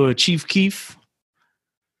beats for Chief Keef.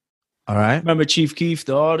 All right. Remember Chief Keef,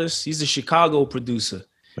 the artist? He's a Chicago producer.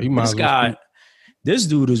 You might This as well guy, speak, this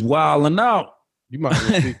dude is wilding out. you might as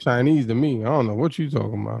well speak Chinese to me. I don't know what you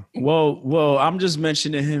talking about. Well, I'm just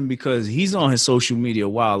mentioning him because he's on his social media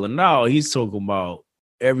wilding out. He's talking about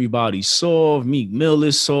everybody soft, Meek Mill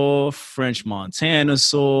is soft, French Montana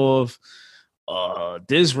soft,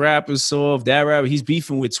 this rapper soft, that rapper. He's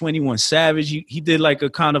beefing with 21 Savage. He did like a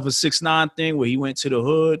kind of a 6ix9ine thing where he went to the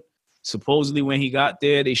hood. Supposedly when he got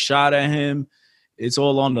there, they shot at him. It's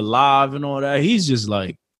all on the live and all that. He's just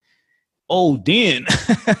like, oh, then.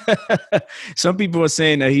 Some people are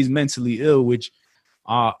saying that he's mentally ill, which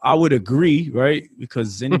I would agree, right?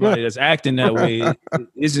 Because anybody that's acting that way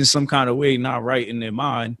is in some kind of way not right in their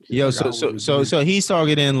mind. Yo, so he's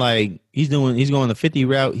targeting like he's going the 50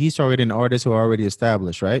 route. He's targeting artists who are already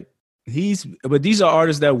established, right? But these are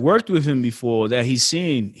artists that worked with him before that he's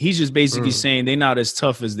seen. He's just basically saying they're not as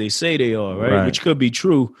tough as they say they are, right? Which could be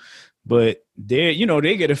true, but they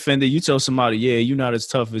get offended. You tell somebody, yeah, you're not as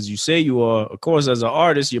tough as you say you are. Of course, as an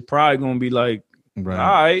artist, you're probably gonna be like, Right.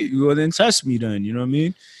 all right, well then test me then. You know what I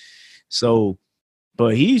mean? So,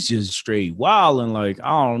 but he's just straight wild and like, I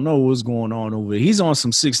don't know what's going on over there. He's on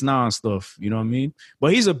some 6ix9ine stuff. You know what I mean?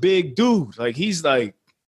 But he's a big dude.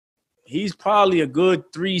 He's probably a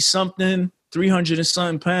good 300 and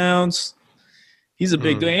something pounds. He's a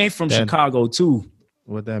big dude. He ain't from Chicago too.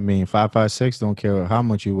 What that mean? 5'6", don't care how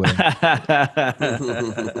much you weigh.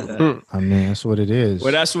 I mean, that's what it is.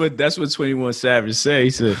 Well, that's what 21 Savage say. He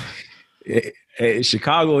said, hey,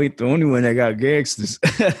 Chicago ain't the only one that got gangsters.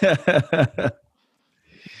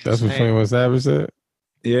 That's what 21 Savage said?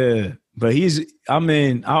 Yeah. But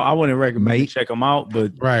I wouldn't recommend you check him out,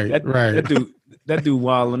 but that dude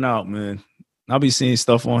wilding out, man. I'll be seeing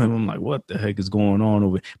stuff on him. I'm like, what the heck is going on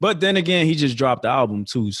over here? But then again, he just dropped the album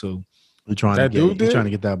too, so You're trying to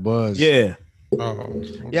get that buzz. yeah. Oh,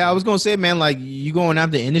 Yeah, I was gonna say, man, like you going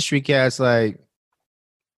after industry cats, like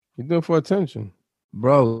you do it for attention,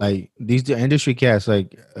 bro. Like these industry cats,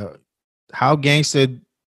 like how gangster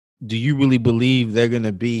do you really believe they're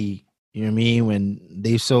gonna be? You know what I mean? When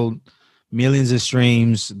they sold millions of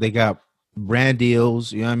streams, they got brand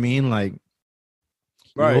deals. You know what I mean? Like,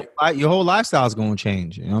 Right. your whole lifestyle is gonna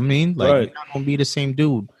change. You know what I mean? Like, Right. you're not gonna be the same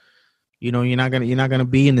dude. You know, you're not gonna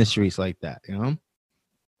be in the streets like that. You know?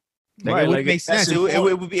 Like, Right, it would like, make that's sense.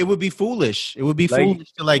 It would be foolish. It would be Like,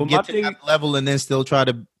 foolish to like but get my to thing- that level and then still try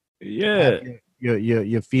to Yeah.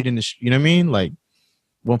 your feet in the. You know what I mean? Like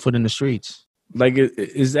 1 foot in the streets. Like,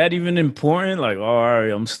 is that even important? Like, all right,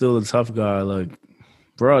 I'm still a tough guy. Like,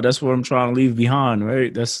 bro, that's what I'm trying to leave behind,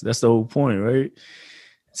 right? That's the whole point, right?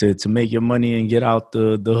 To make your money and get out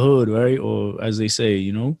the hood, right? Or as they say,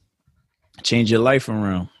 you know, change your life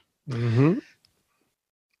around. Mm-hmm.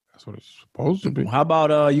 That's what it's supposed to be. How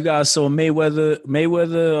about you guys saw Mayweather?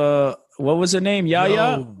 What was her name?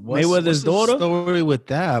 Yaya, Yo, Mayweather's daughter. Story with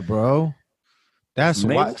that, bro. That's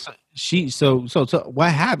why she. So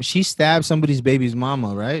what happened? She stabbed somebody's baby's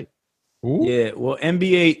mama, right? Ooh. Yeah. Well,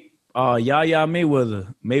 NBA. Yaya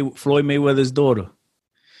Mayweather, Floyd Mayweather's daughter.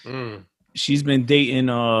 Mm. She's been dating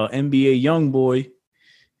NBA YoungBoy,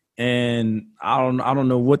 and I don't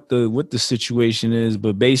know what the situation is,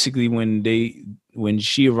 but basically when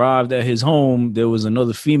she arrived at his home, there was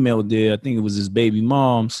another female there. I think it was his baby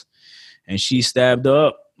mom's, and she stabbed her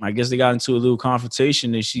up. I guess they got into a little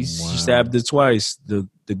confrontation, and she stabbed her twice. The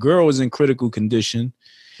girl was in critical condition,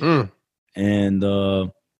 and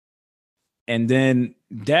then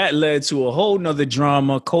that led to a whole nother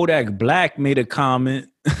drama. Kodak Black made a comment.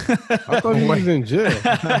 I thought he was in jail.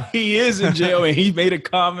 He is in jail, and he made a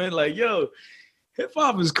comment like, yo, hip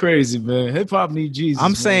hop is crazy, man. Hip hop need Jesus.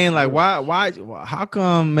 I'm man. saying, like, why? How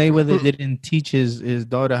come Mayweather didn't teach his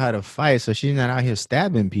daughter how to fight, so she's not out here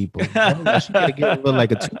stabbing people? You know? Like, she gotta get her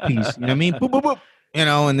like a 2-piece. You know what I mean? Boop, boop, boop. You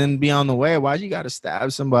know, and then be on the way. Why you gotta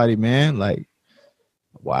stab somebody, man? Like,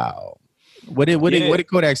 wow. What did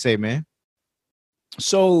Kodak say, man?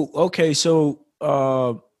 So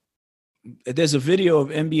there's a video of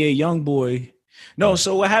NBA YoungBoy. No,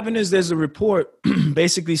 so what happened is there's a report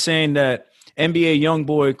basically saying that NBA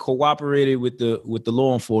YoungBoy cooperated with the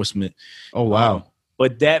law enforcement. Oh wow.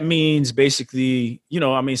 But that means basically, you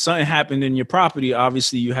know, I mean, something happened in your property.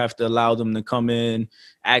 Obviously, you have to allow them to come in,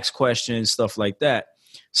 ask questions, stuff like that.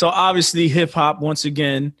 So obviously, hip hop, once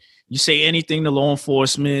again, you say anything to law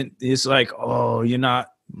enforcement, it's like, oh, you're not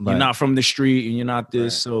from the street and you're not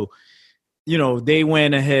this. Right. So, you know, they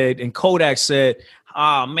went ahead and Kodak said,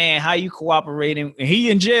 oh man, how you cooperating? And he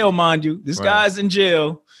in jail, mind you. This Right. guy's in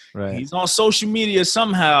jail. Right. He's on social media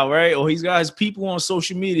somehow, right? Or he's got his people on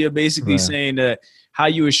social media basically Right. saying that how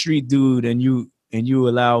you a street dude and you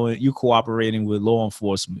cooperating with law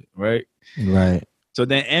enforcement, right? Right. So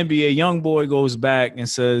then NBA YoungBoy goes back and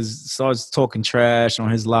starts talking trash on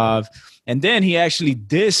his live, and then he actually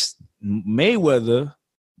dissed Mayweather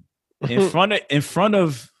in front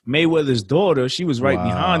of Mayweather's daughter. She was right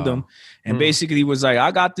behind him, and basically was like,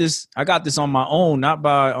 I got this on my own, not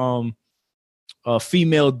by a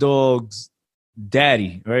female dog's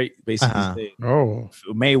daddy, right? Basically saying,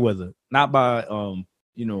 Mayweather, not by All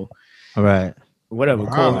right. whatever,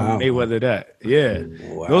 calling Mayweather that. Yeah.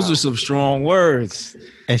 Wow. Those are some strong words.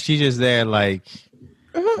 And she just there like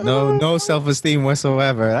no self-esteem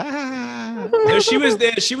whatsoever. No, she was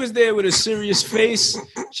there with a serious face.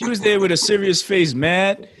 She was there with a serious face,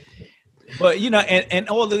 mad. But and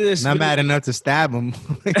all of this Not really, mad enough to stab him.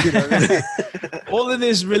 You know what I mean? all of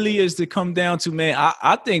this really is to come down to, man.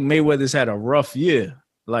 I think Mayweather's had a rough year.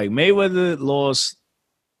 Like Mayweather lost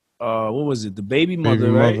what was it? The baby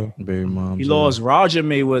mother, right? Baby mom. He lost Roger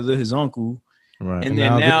Mayweather, his uncle. Right. And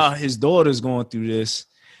then now his daughter's going through this.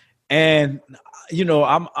 And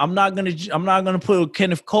I'm not gonna put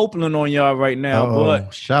Kenneth Copeland on y'all right now,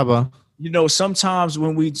 but Shaba. Sometimes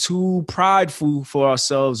when we too prideful for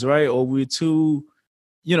ourselves, right? Or we're too,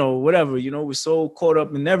 whatever, we're so caught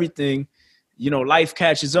up in everything, life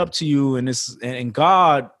catches up to you, and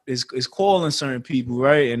God is calling certain people,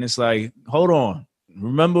 right? And it's like, hold on,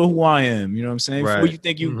 remember who I am, you know what I'm saying? Right. Before you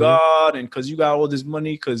think you God, and because you got all this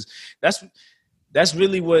money, because that's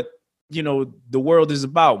really what the world is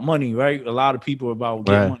about, money, right? A lot of people are about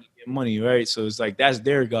get money, right? So it's like that's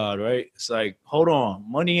their God, right? It's like, hold on,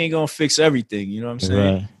 money ain't gonna fix everything, you know what I'm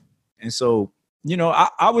saying? Right. And so,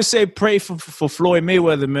 I would say pray for Floyd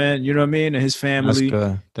Mayweather, man, you know what I mean, and his family.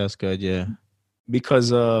 That's good, yeah.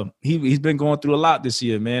 Because he's been going through a lot this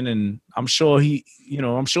year, man, and I'm sure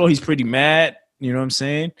he's pretty mad, you know what I'm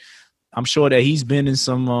saying? I'm sure that he's been in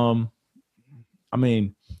some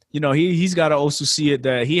he's got to also see it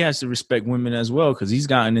that he has to respect women as well, because he's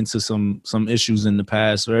gotten into some issues in the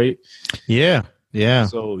past, right? Yeah.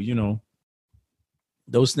 So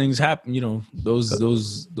those things happen.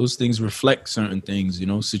 Those things reflect certain things.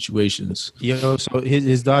 Situations. So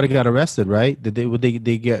his daughter got arrested, right? Did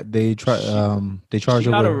they charged She her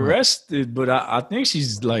got with arrested, but I think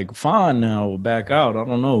she's like fine now, or back out. I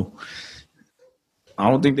don't know. I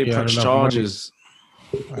don't think they press charges.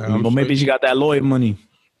 But maybe she got that lawyer money.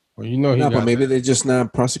 Well, but maybe they're just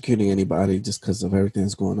not prosecuting anybody just because of everything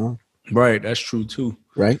that's going on. Right, that's true too.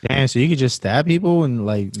 Right? Damn, so you could just stab people and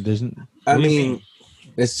like there's. I mean,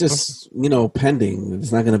 it's just pending.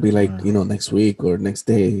 It's not going to be like next week or next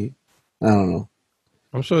day. I don't know.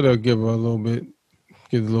 I'm sure they'll give her a little bit,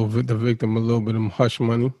 the victim a little bit of hush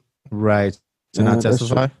money. Right. To not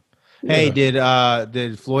testify. Hey, did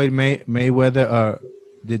Floyd Mayweather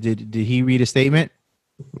did he read a statement?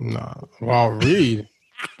 No. Well, read.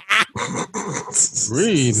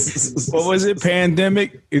 Read. What was it?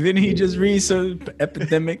 Pandemic? Didn't he just read some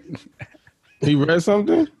epidemic? He read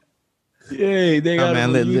something? Yeah, they got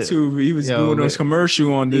him on YouTube. He was doing a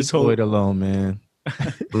commercial on this whole. Floyd alone, man.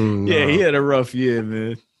 Yeah, he had a rough year,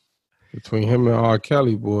 man. Between him and R.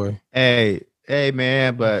 Kelly, boy. Hey,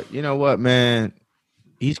 man, but you know what, man?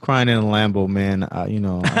 He's crying in a Lambo, man. I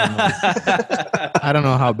don't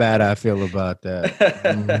know how bad I feel about that.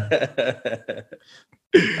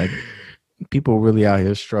 Like, people really out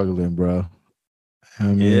here struggling, bro.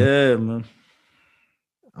 Yeah, man.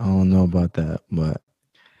 I don't know about that, but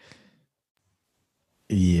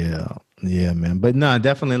yeah, man. But no,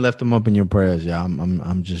 definitely left them up in your prayers. Yeah,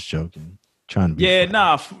 I'm just joking. Trying to be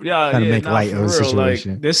trying to make light of the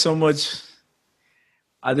situation. Like, there's so much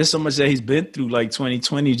that he's been through. Like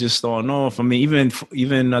 2020 just starting off. I mean,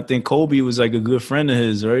 even I think Kobe was like a good friend of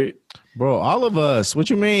his, right? Bro, all of us. What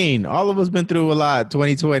you mean? All of us been through a lot.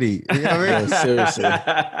 2020. You know what I mean? Seriously.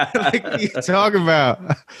 Like, what you talking about?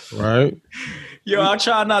 Right? Yo, I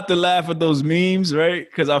try not to laugh at those memes, right?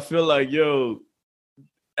 Because I feel like,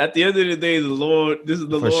 at the end of the day, the Lord is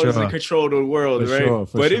in control of the world, right?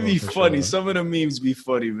 But it'd be funny. Sure. Some of the memes be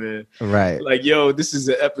funny, man. Right. Like, this is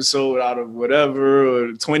an episode out of whatever, or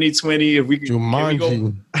 2020. If we can, Jumanji. Can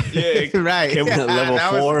we go? Right. Level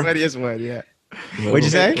that 4. Was the funniest one, yeah. What'd you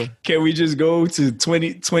say? Can we just go to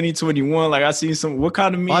 2021? Like, I seen some. What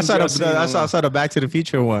kind of memes? I saw the Back to the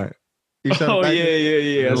Future one. Yeah.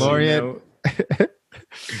 DeLorean.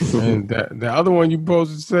 And the other one you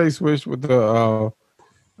posted today, Swish, with the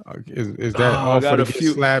Is that I got offer to a get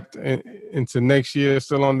few- slapped into next year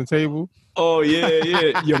still on the table? Oh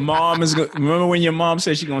yeah. Your mom is gonna remember when your mom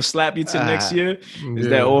said she's gonna slap you till next year? Is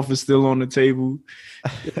that Yeah. offer still on the table?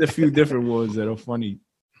 There's a few different ones that are funny.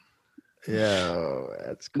 Yeah,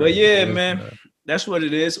 that's But yeah, Yes, man, that's what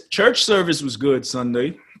it is. Church service was good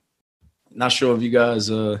Sunday. Not sure if you guys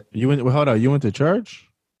You went. Well, hold on. You went to church?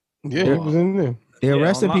 Yeah, he was in there. They Yeah,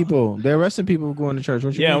 arrested online. people. They arrested people going to church.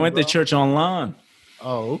 What you yeah, I mean, went to bro? church online.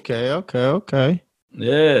 Oh, okay.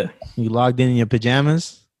 Yeah. You logged in your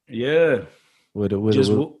pajamas Yeah. with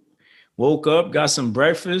Just a woke up, got some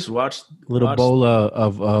breakfast, watched little bowl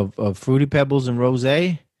of fruity pebbles and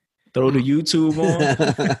rosé. throw the YouTube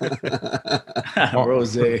on.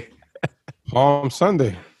 Rose. Palm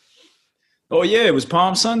Sunday. Oh yeah, it was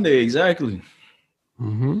Palm Sunday, exactly.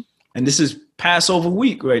 Mm-hmm. And this is Passover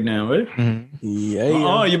week right now, right? Yeah,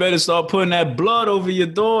 Oh, you better start putting that blood over your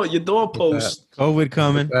doorpost. COVID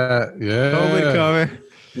coming. Yeah. COVID coming.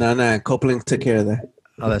 Nah. Copeland took care of that.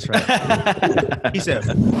 Oh, that's right. He said,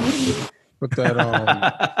 Put that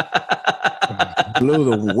on. Blew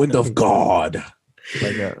the wind of God.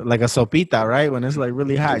 like a sopita, right? When it's like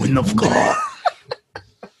really hot. Wind of God.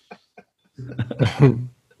 Oh,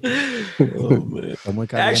 man.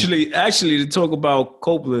 Actually, to talk about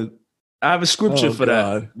Copeland, I have a scripture Oh, for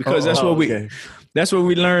God. that because that's what okay.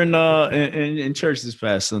 we learned in church this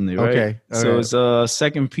past Sunday, right? Okay, So okay. it's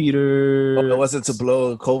 2 Peter. Oh, it wasn't to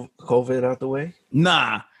blow COVID out the way?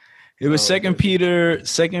 Nah, it was Oh, 2 Peter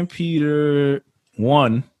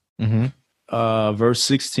 1, verse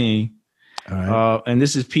 16. All right. And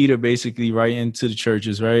this is Peter basically writing to the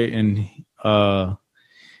churches, right? And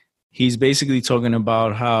he's basically talking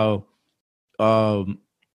about how,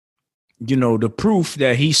 the proof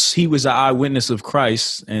that he was an eyewitness of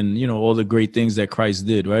Christ and, all the great things that Christ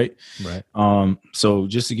did, right? Right. So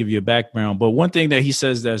just to give you a background, but one thing that he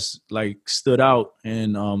says that's like stood out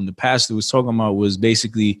and the pastor was talking about was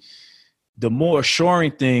basically the more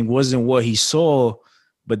assuring thing wasn't what he saw,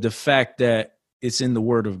 but the fact that it's in the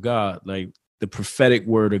word of God, like the prophetic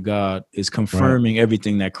word of God is confirming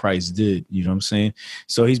everything that Christ did. You know what I'm saying?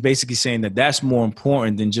 So he's basically saying that that's more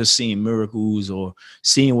important than just seeing miracles or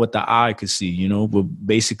seeing what the eye could see, but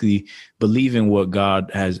basically believing what God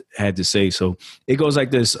has had to say. So it goes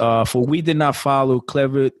like this. For we did not follow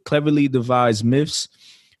cleverly devised myths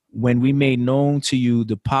when we made known to you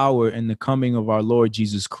the power and the coming of our Lord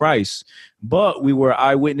Jesus Christ, but we were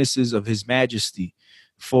eyewitnesses of his majesty.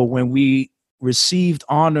 For when he received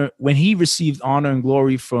honor and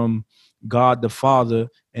glory from God the Father,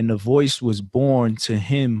 and the voice was borne to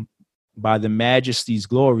him by the majesty's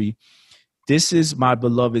glory, this is my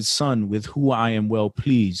beloved Son, with whom I am well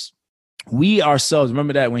pleased. We ourselves,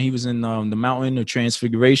 remember that when he was in the mountain of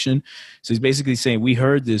transfiguration? So he's basically saying, we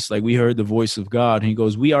heard this, like we heard the voice of God. And he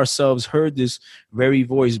goes, we ourselves heard this very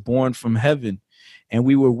voice born from heaven, and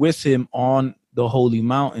we were with him on the holy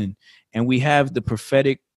mountain. And we have the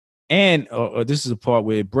prophetic, and this is a part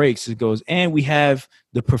where it breaks. It goes, and we have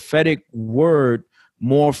the prophetic word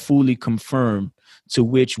more fully confirmed, to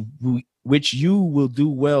which you will do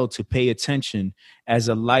well to pay attention, as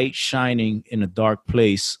a light shining in a dark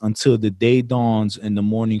place until the day dawns and the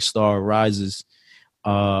morning star rises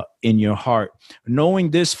in your heart.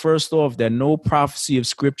 Knowing this, first off, that no prophecy of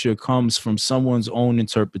scripture comes from someone's own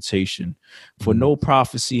interpretation, for no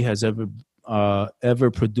prophecy has ever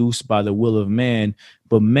produced by the will of man,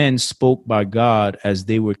 but men spoke by God as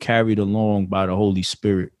they were carried along by the Holy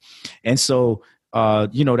Spirit. And so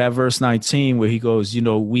that verse 19 where he goes,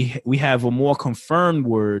 we have a more confirmed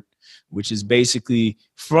word, which is basically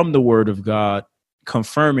from the word of God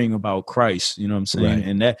confirming about Christ. You know what I'm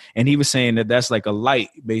saying? Right. And he was saying that that's like a light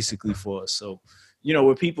basically for us. So,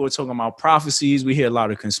 where people are talking about prophecies, we hear a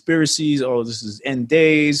lot of conspiracies. Oh, this is end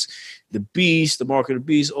days, the beast, the mark of the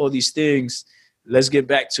beast, all these things. Let's get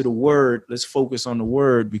back to the word. Let's focus on the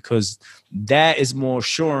word, because that is more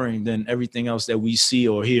assuring than everything else that we see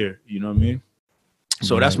or hear. You know what I mean?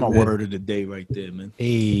 So that's my word of the day right there, man.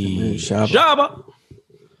 Hey, Shabba.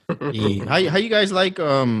 hey. How you guys like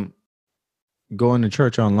going to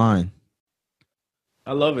church online?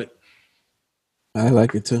 I love it. I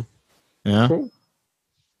like it too. Yeah. Cool.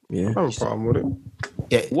 Yeah. I have a problem with it.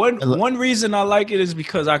 Yeah. One reason I like it is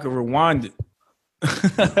because I can rewind it.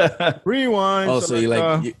 Rewind. Oh, so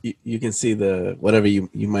you can see the whatever you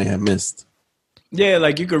might have missed. Yeah,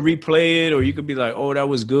 like you could replay it, or you could be like, "Oh, that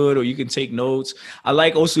was good," or you can take notes. I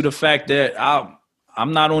like also the fact that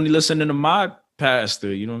I'm not only listening to my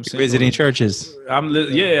pastor, you know what I'm saying? visiting churches.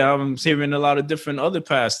 I'm hearing a lot of different other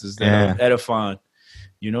pastors that are edifying.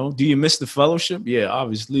 Do you miss the fellowship? Yeah,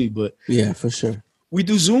 obviously, but Yeah, for sure. we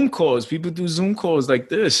do Zoom calls. People do Zoom calls like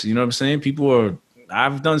this. You know what I'm saying?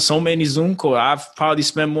 I've done so many Zoom calls. I've probably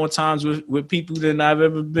spent more times with people than I've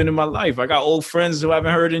ever been in my life. I got old friends who I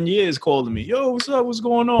haven't heard in years calling me. Yo, what's up? What's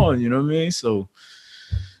going on? You know what I mean? So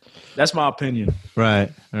that's my opinion. Right.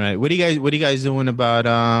 What are you guys doing about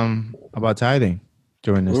tithing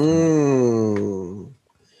during this time?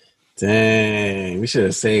 Dang, we should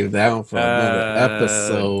have saved that one for another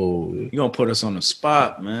episode. You're gonna put us on the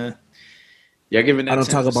spot, man. Y'all giving that I don't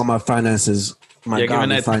talk about my finances, my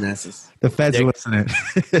godly finances. The Fed's listening.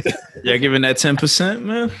 Y'all giving that 10%,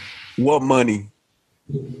 man? What money?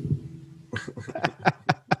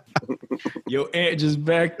 Your aunt just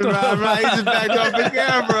backed up. Right, he just backed off the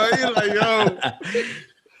camera. He's like, yo.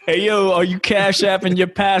 Hey, yo, are you cash apping your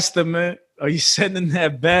pastor, man? Are you sending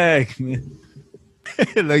that bag, man?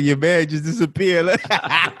 Like your man just disappeared.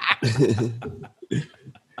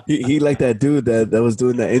 he like that dude that was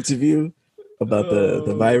doing that interview about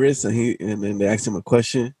the virus, and then they asked him a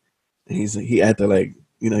question, and he acted like,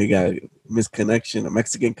 you know, he got a misconnection, a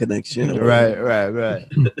Mexican connection. Right.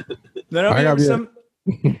 No,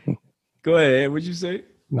 go ahead. What'd you say?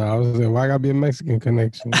 No, I was saying, why gotta be a Mexican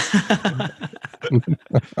connection? Because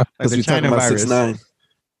we talking about 6ix9ine.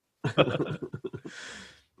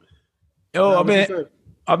 Yo,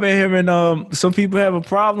 I've been hearing some people have a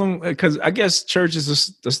problem because I guess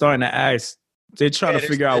churches are starting to ask. They're trying to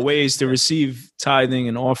figure out ways to receive tithing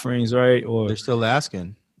and offerings, right? Or they're still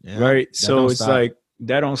asking, right? So it's like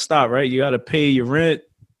that don't stop, right? You got to pay your rent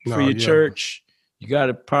for your church. You got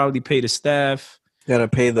to probably pay the staff. You got to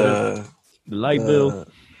pay the light bill,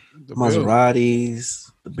 the Maseratis,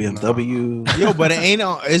 the BMW. Yo, but it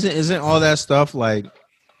isn't all that stuff like?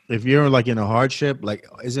 If you're like in a hardship, like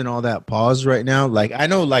isn't all that paused right now? Like I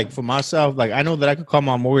know, like for myself, like I know that I could call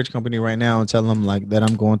my mortgage company right now and tell them like that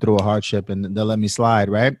I'm going through a hardship and they'll let me slide,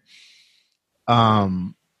 right?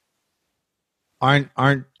 Aren't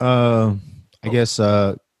I guess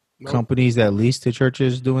companies that lease to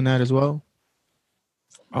churches doing that as well?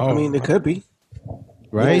 I mean, it could be,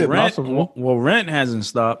 right? Rent hasn't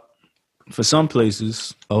stopped for some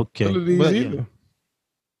places. Okay,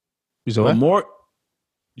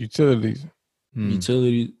 Utilities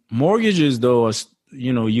Utilities. Mortgages, though, are,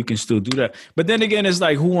 you know, you can still do that. But then again, it's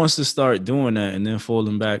like, who wants to start doing that and then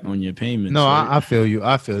falling back on your payments? No, right? I feel you.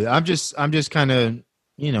 I'm just kind of,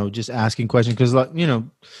 you know, just asking questions because, like, you know.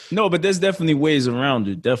 No, but there's definitely ways around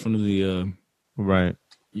it. Definitely, right.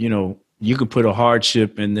 You know, you could put a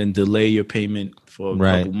hardship and then delay your payment for a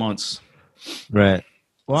couple months. Right.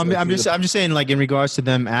 Well, I'm just saying, like in regards to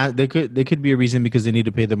them, there could be a reason because they need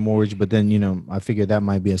to pay the mortgage, but then, you know, I figure that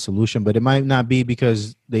might be a solution, but it might not be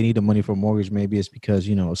because they need the money for a mortgage. Maybe it's because,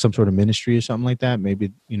 you know, some sort of ministry or something like that.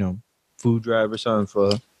 Maybe, you know, food drive or something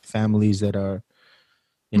for families that are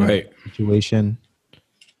in a situation.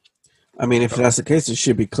 I mean, if that's the case, it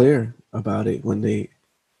should be clear about it when they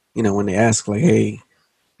ask, like, hey,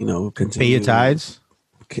 you know, continue, pay your tithes,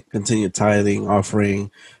 continue tithing,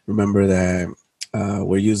 offering. Remember that.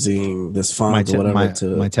 We're using this fund or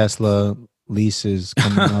whatever my Tesla lease is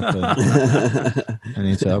coming up. I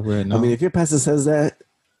need to upgrade. No? I mean, if your pastor says that,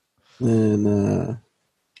 then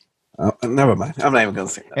never mind. I'm not even gonna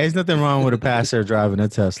say that. There's nothing wrong with a pastor driving a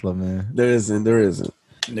Tesla, man. There isn't.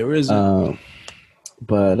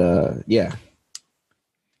 But yeah,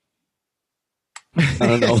 I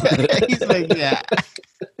don't know. He's like, yeah.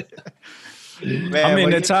 Man, I mean,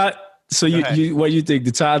 the tithe. So what you think?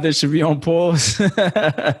 The tithe should be on pause?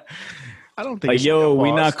 I don't think. Like, yo,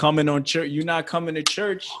 we not coming on church. You're not coming to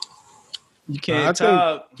church. You can't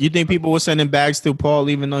tithe. You think people were sending bags to Paul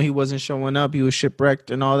even though he wasn't showing up? He was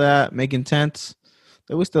shipwrecked and all that, making tents.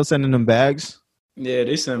 They were still sending them bags. Yeah,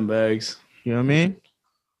 they send bags. You know what I mean?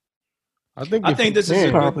 I think this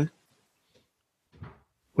is probably.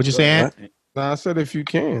 What you saying? No, I said if you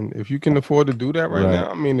can afford to do that right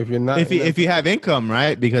now. I mean, if you're not, if you have income,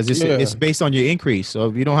 right? Because it's based on your increase. So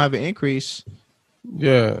if you don't have an increase,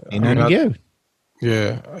 ain't nothing to give.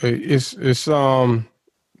 Yeah, it's I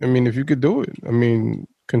mean, if you could do it, I mean,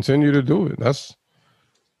 continue to do it. That's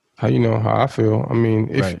how I feel. I mean,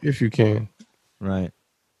 if you can, right?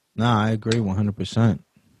 Nah, I agree 100%.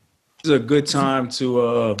 It's a good time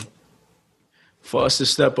to for us to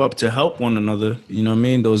step up to help one another. You know what I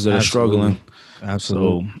mean? Those that are struggling.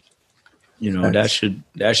 Absolutely. So, you know, that should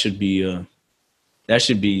be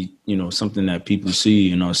you know, something that people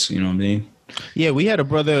see in us. You know what I mean? Yeah, we had a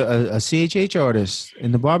brother, a CHH artist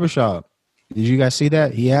in the barbershop. Did you guys see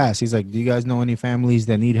that? He asked. He's like, "Do you guys know any families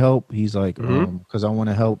that need help?" He's like, "Because I want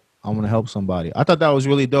to help. I want to help somebody." I thought that was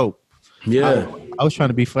really dope. Yeah, I was trying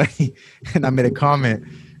to be funny, and I made a comment,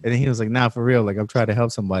 And then he was like, nah, for real. Like, I'm trying to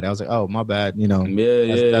help somebody. I was like, oh, my bad. You know,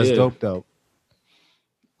 Yeah, that's yeah. dope, though.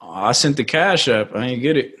 I sent the cash app. I ain't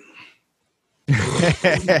get it.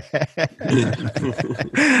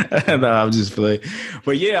 No, I'm just playing.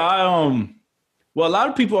 But yeah, well, a lot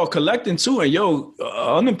of people are collecting too, and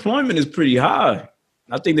unemployment is pretty high.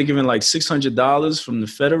 I think they're giving like $600 from the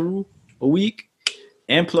federal a week,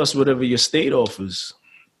 and plus whatever your state offers.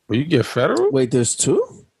 Well, you get federal? Wait, there's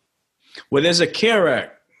two? Well, there's a CARE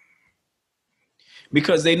Act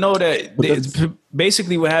because they know that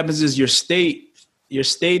basically what happens is your state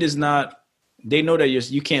is not. They know that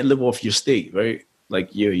you can't live off your state, right? Like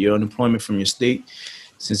your unemployment from your state,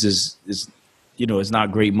 since it's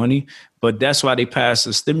not great money. But that's why they passed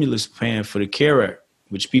a stimulus plan for the CARE Act,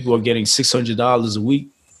 which people are getting $600 a week.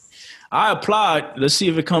 I applied. Let's see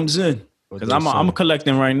if it comes in because I'm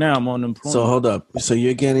collecting right now. I'm on unemployment. So hold up. So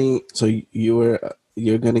you're gonna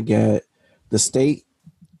get the state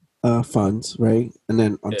funds, right? And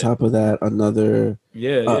then on top of that, another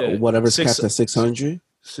whatever's capped at 600.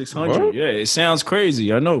 600. Yeah, it sounds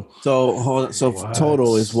crazy. I know. So hold on. So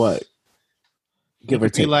total is what? Give or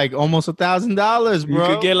take, like almost $1,000, bro.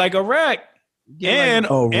 You could get like a rack, and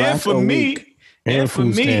for me, he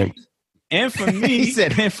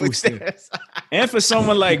said, and for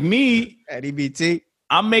someone like me at EBT,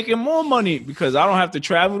 I'm making more money because I don't have to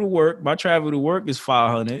travel to work. My travel to work is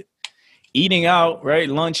 $500. Eating out, right?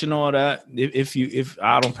 Lunch and all that. If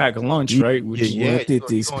I don't pack a lunch, right? What did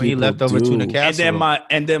these people leftover tuna casserole.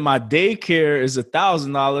 And then my daycare is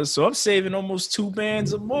 $1,000. So I'm saving almost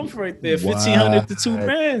 $2,000 a month right there. $1,500 to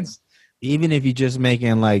 $2,000. Even if you're just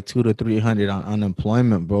making like $200 to $300 on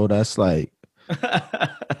unemployment, bro, that's like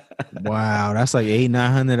wow, that's like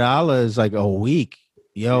 $800-900 like a week.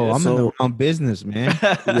 Yo, I'm in the wrong business, man.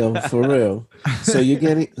 Yo, for real. So you're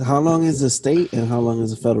getting, how long is the state and how long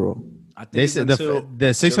is the federal? They said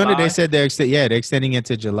the 600. July? They said they're extending it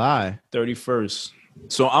to July 31st.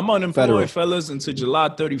 So I'm unemployed, fellas, until July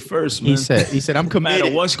 31st. Man. He said I'm committed. No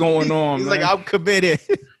matter what's going on, He's man. like, I'm committed.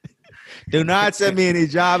 Do not send me any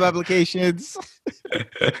job applications.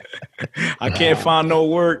 I can't find no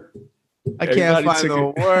work. I can't find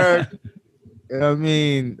no work. You know what I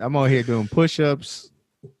mean, I'm out here doing push-ups.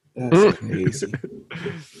 That's crazy.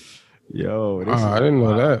 Yo, I didn't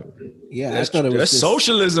know that. Yeah, I thought it was that's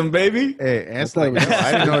socialism, baby. Hey, that's like,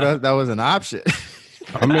 I didn't know that was an option.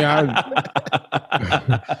 I mean,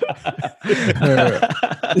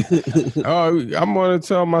 I'm going to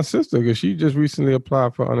tell my sister because she just recently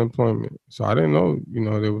applied for unemployment. So I didn't know,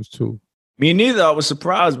 there was two. Me neither. I was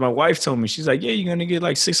surprised. My wife told me, she's like, yeah, you're going to get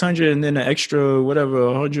like 600 and then an extra, whatever,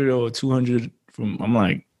 100 or 200 from, I'm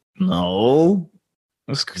like, no,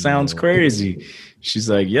 this sounds crazy. She's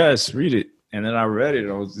like, yes, read it. And then I read it.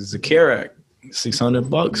 It's a CARE Act,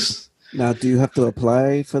 $600. Now, do you have to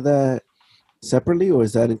apply for that separately, or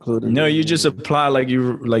is that included? No, you just apply like you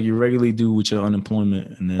regularly do with your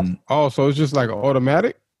unemployment, and then. Oh, so it's just like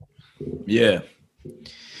automatic? Yeah.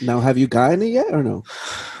 Now, have you gotten it yet, or no?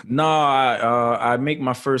 No, I make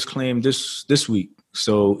my first claim this week.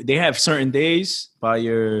 So they have certain days by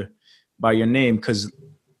your name because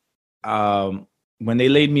when they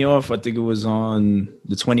laid me off, I think it was on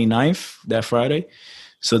the 29th, that Friday.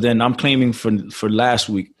 So then I'm claiming for last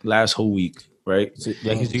whole week, right? Yeah,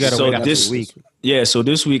 because you got to wait out this week. Yeah, so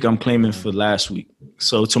this week I'm claiming for last week.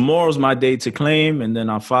 So tomorrow's my day to claim, and then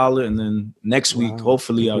I'll file it, and then next week,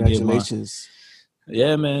 hopefully I'll get my...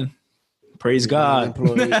 Yeah, man. Praise God.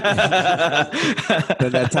 For that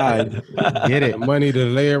time. Get it. Money to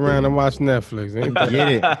lay around and watch Netflix.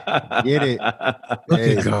 Get it.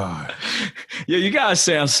 Hey, God. Yeah, you guys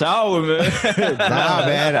sound sour, man. Nah,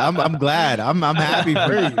 man. I'm glad. I'm happy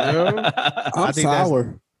for you. I'm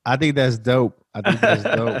sour. I think that's dope.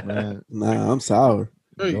 Man. Nah, I'm sour.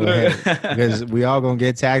 Go ahead. Because we all gonna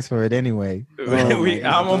get taxed for it anyway.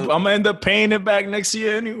 I'm gonna end up paying it back next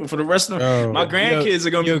year anyway. For the rest of my grandkids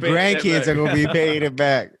are gonna be paying it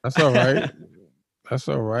back. That's all right.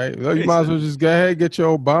 You might as well just go ahead, get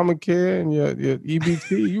your Obamacare and your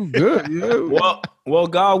EBT. You good? Yeah. Well,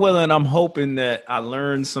 God willing, I'm hoping that I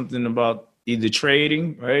learn something about either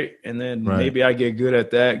trading, right, and then maybe I get good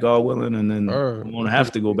at that, God willing, and then I won't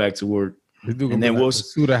have to go back to work. And then we'll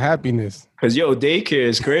pursue the happiness. Cause daycare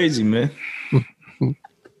is crazy, man.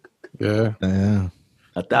 Yeah.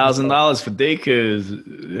 $1,000 for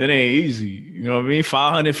daycare it ain't easy. You know what I mean?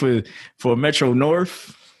 $500 for Metro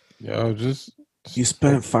North. Yo, you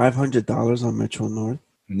spent $500 on Metro North.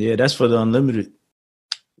 Yeah, that's for the unlimited.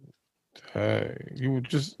 Hey, you would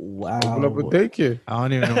just open up a daycare. I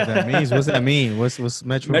don't even know what that means. What's that mean? What's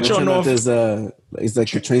Metro North is it's like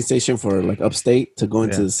the train station for like upstate to go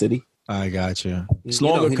into the city. I got you. It's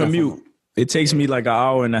longer commute. It takes me like an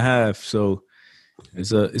hour and a half, so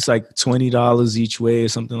it's like $20 each way or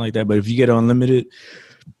something like that. But if you get unlimited,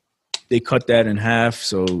 they cut that in half.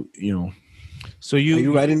 So So Are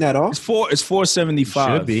you writing that off? it's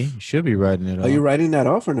 $4.75. Should be writing it off. Are you writing that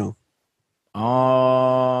off or no?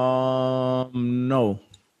 No.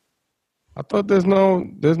 I thought there's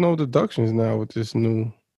no deductions now with this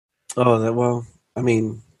new. Oh, well, I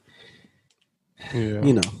mean, Yeah.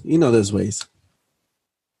 you know, there's ways.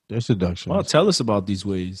 There's deductions. Well, tell us about these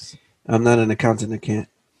ways. I'm not an accountant. I can't.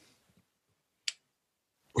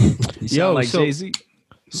 You sound like so- Jay-Z.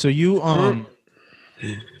 So you what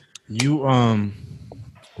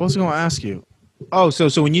was I gonna ask you? Oh, so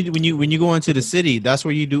when you go into the city, that's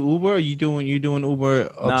where you do Uber. Or you doing Uber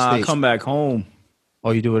upstate? Nah, I come back home.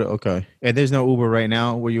 Oh, you do it. Okay. And there's no Uber right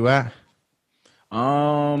now. Where you at?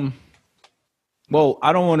 Well,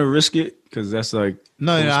 I don't want to risk it because that's like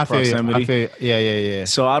No, close I feel you. proximity. I feel you. Yeah.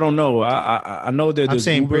 So I don't know. I know that I'm there's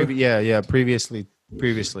saying Uber, previously.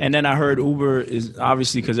 and then I heard Uber is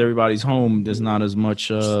obviously because everybody's home. There's not as much.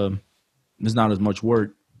 There's not as much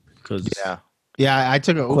work because Yeah. I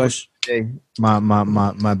took a Uber Question. today.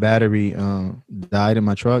 My battery died in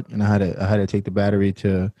my truck, and I had to take the battery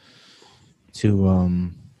to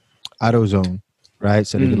AutoZone, right?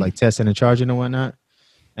 So they did like testing and charging and whatnot.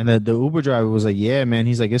 And the Uber driver was like, "Yeah, man."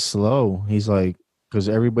 He's like, "It's slow." He's like, "Because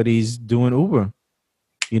everybody's doing Uber,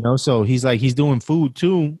 So he's like, he's doing food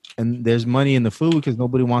too, and there's money in the food because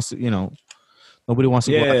nobody wants to, nobody wants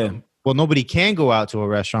to go out. Well, nobody can go out to a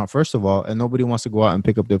restaurant first of all, and nobody wants to go out and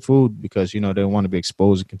pick up their food because they don't want to be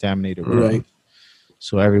exposed and contaminated. Right.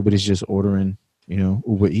 So everybody's just ordering,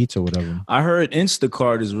 Uber Eats or whatever. I heard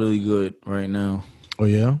Instacart is really good right now. Oh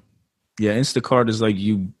yeah. Yeah, Instacart is like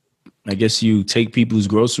I guess you take people's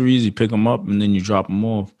groceries, you pick them up, and then you drop them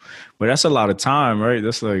off. But that's a lot of time, right?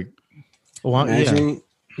 That's like, Imagine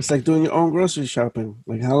it's like doing your own grocery shopping.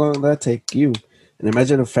 Like, how long did that take you? And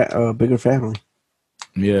imagine a bigger family.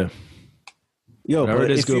 yeah. Yo, I heard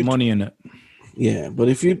there's good money in it. Yeah, but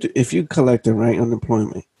if you collect the right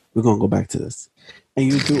unemployment, we're gonna go back to this, and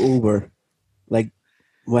you do Uber, like,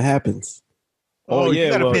 what happens? Oh, you yeah,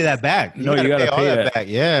 gotta well, pay that back. no, you gotta all pay that. back.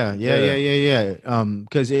 Yeah.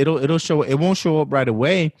 Because it'll show. It won't show up right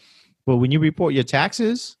away, but when you report your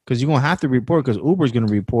taxes, because you're gonna have to report, because Uber's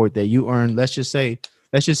gonna report that you earn. Let's just say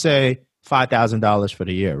 $5,000 for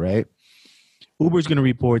the year, right? Uber's gonna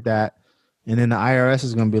report that, and then the IRS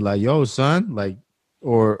is gonna be like, "Yo, son," like,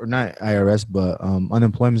 or not IRS, but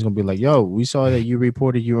unemployment is gonna be like, "Yo, we saw that you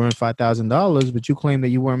reported you earned $5,000, but you claimed that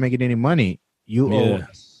you weren't making any money. You owe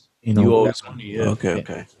us." You owe us money. Yeah. Okay.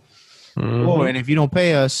 Oh, and if you don't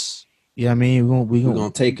pay us, I mean, we're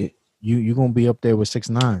gonna take it. You're gonna be up there with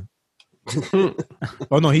 6ix9ine.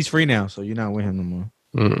 Oh no, he's free now, so you're not with him no more.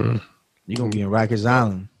 You're gonna be in Rikers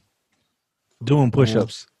Island doing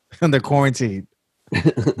push-ups under quarantine.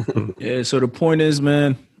 Yeah. So the point is,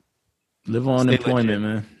 man, live on Stay unemployment,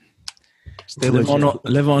 man. Stay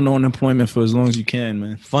Live on unemployment for as long as you can,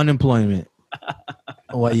 man. Fun employment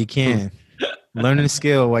while you can. Learning a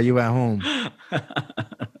skill while you at home.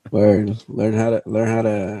 Learn how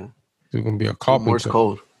to. You're gonna be a Morse carpenter.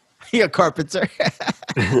 code. He a carpenter.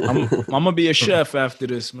 I'm gonna be a chef after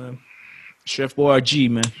this, man. Chef Boyardee,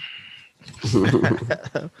 man.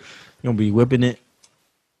 You're gonna be whipping it.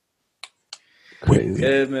 Crazy.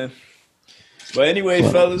 Yeah, man. But anyway,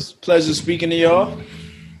 fellas, pleasure speaking to y'all.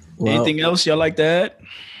 Well, Anything else y'all like to add?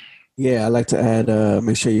 Yeah, I'd like to add.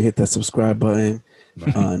 Make sure you hit that subscribe button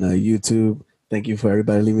on YouTube. Thank you for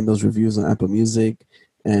everybody leaving those reviews on Apple Music,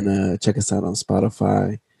 and check us out on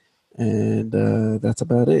Spotify. And that's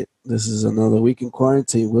about it. This is another week in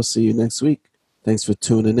quarantine. We'll see you next week. Thanks for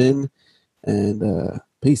tuning in, and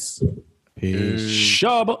peace. Peace.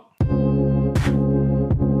 Shaba.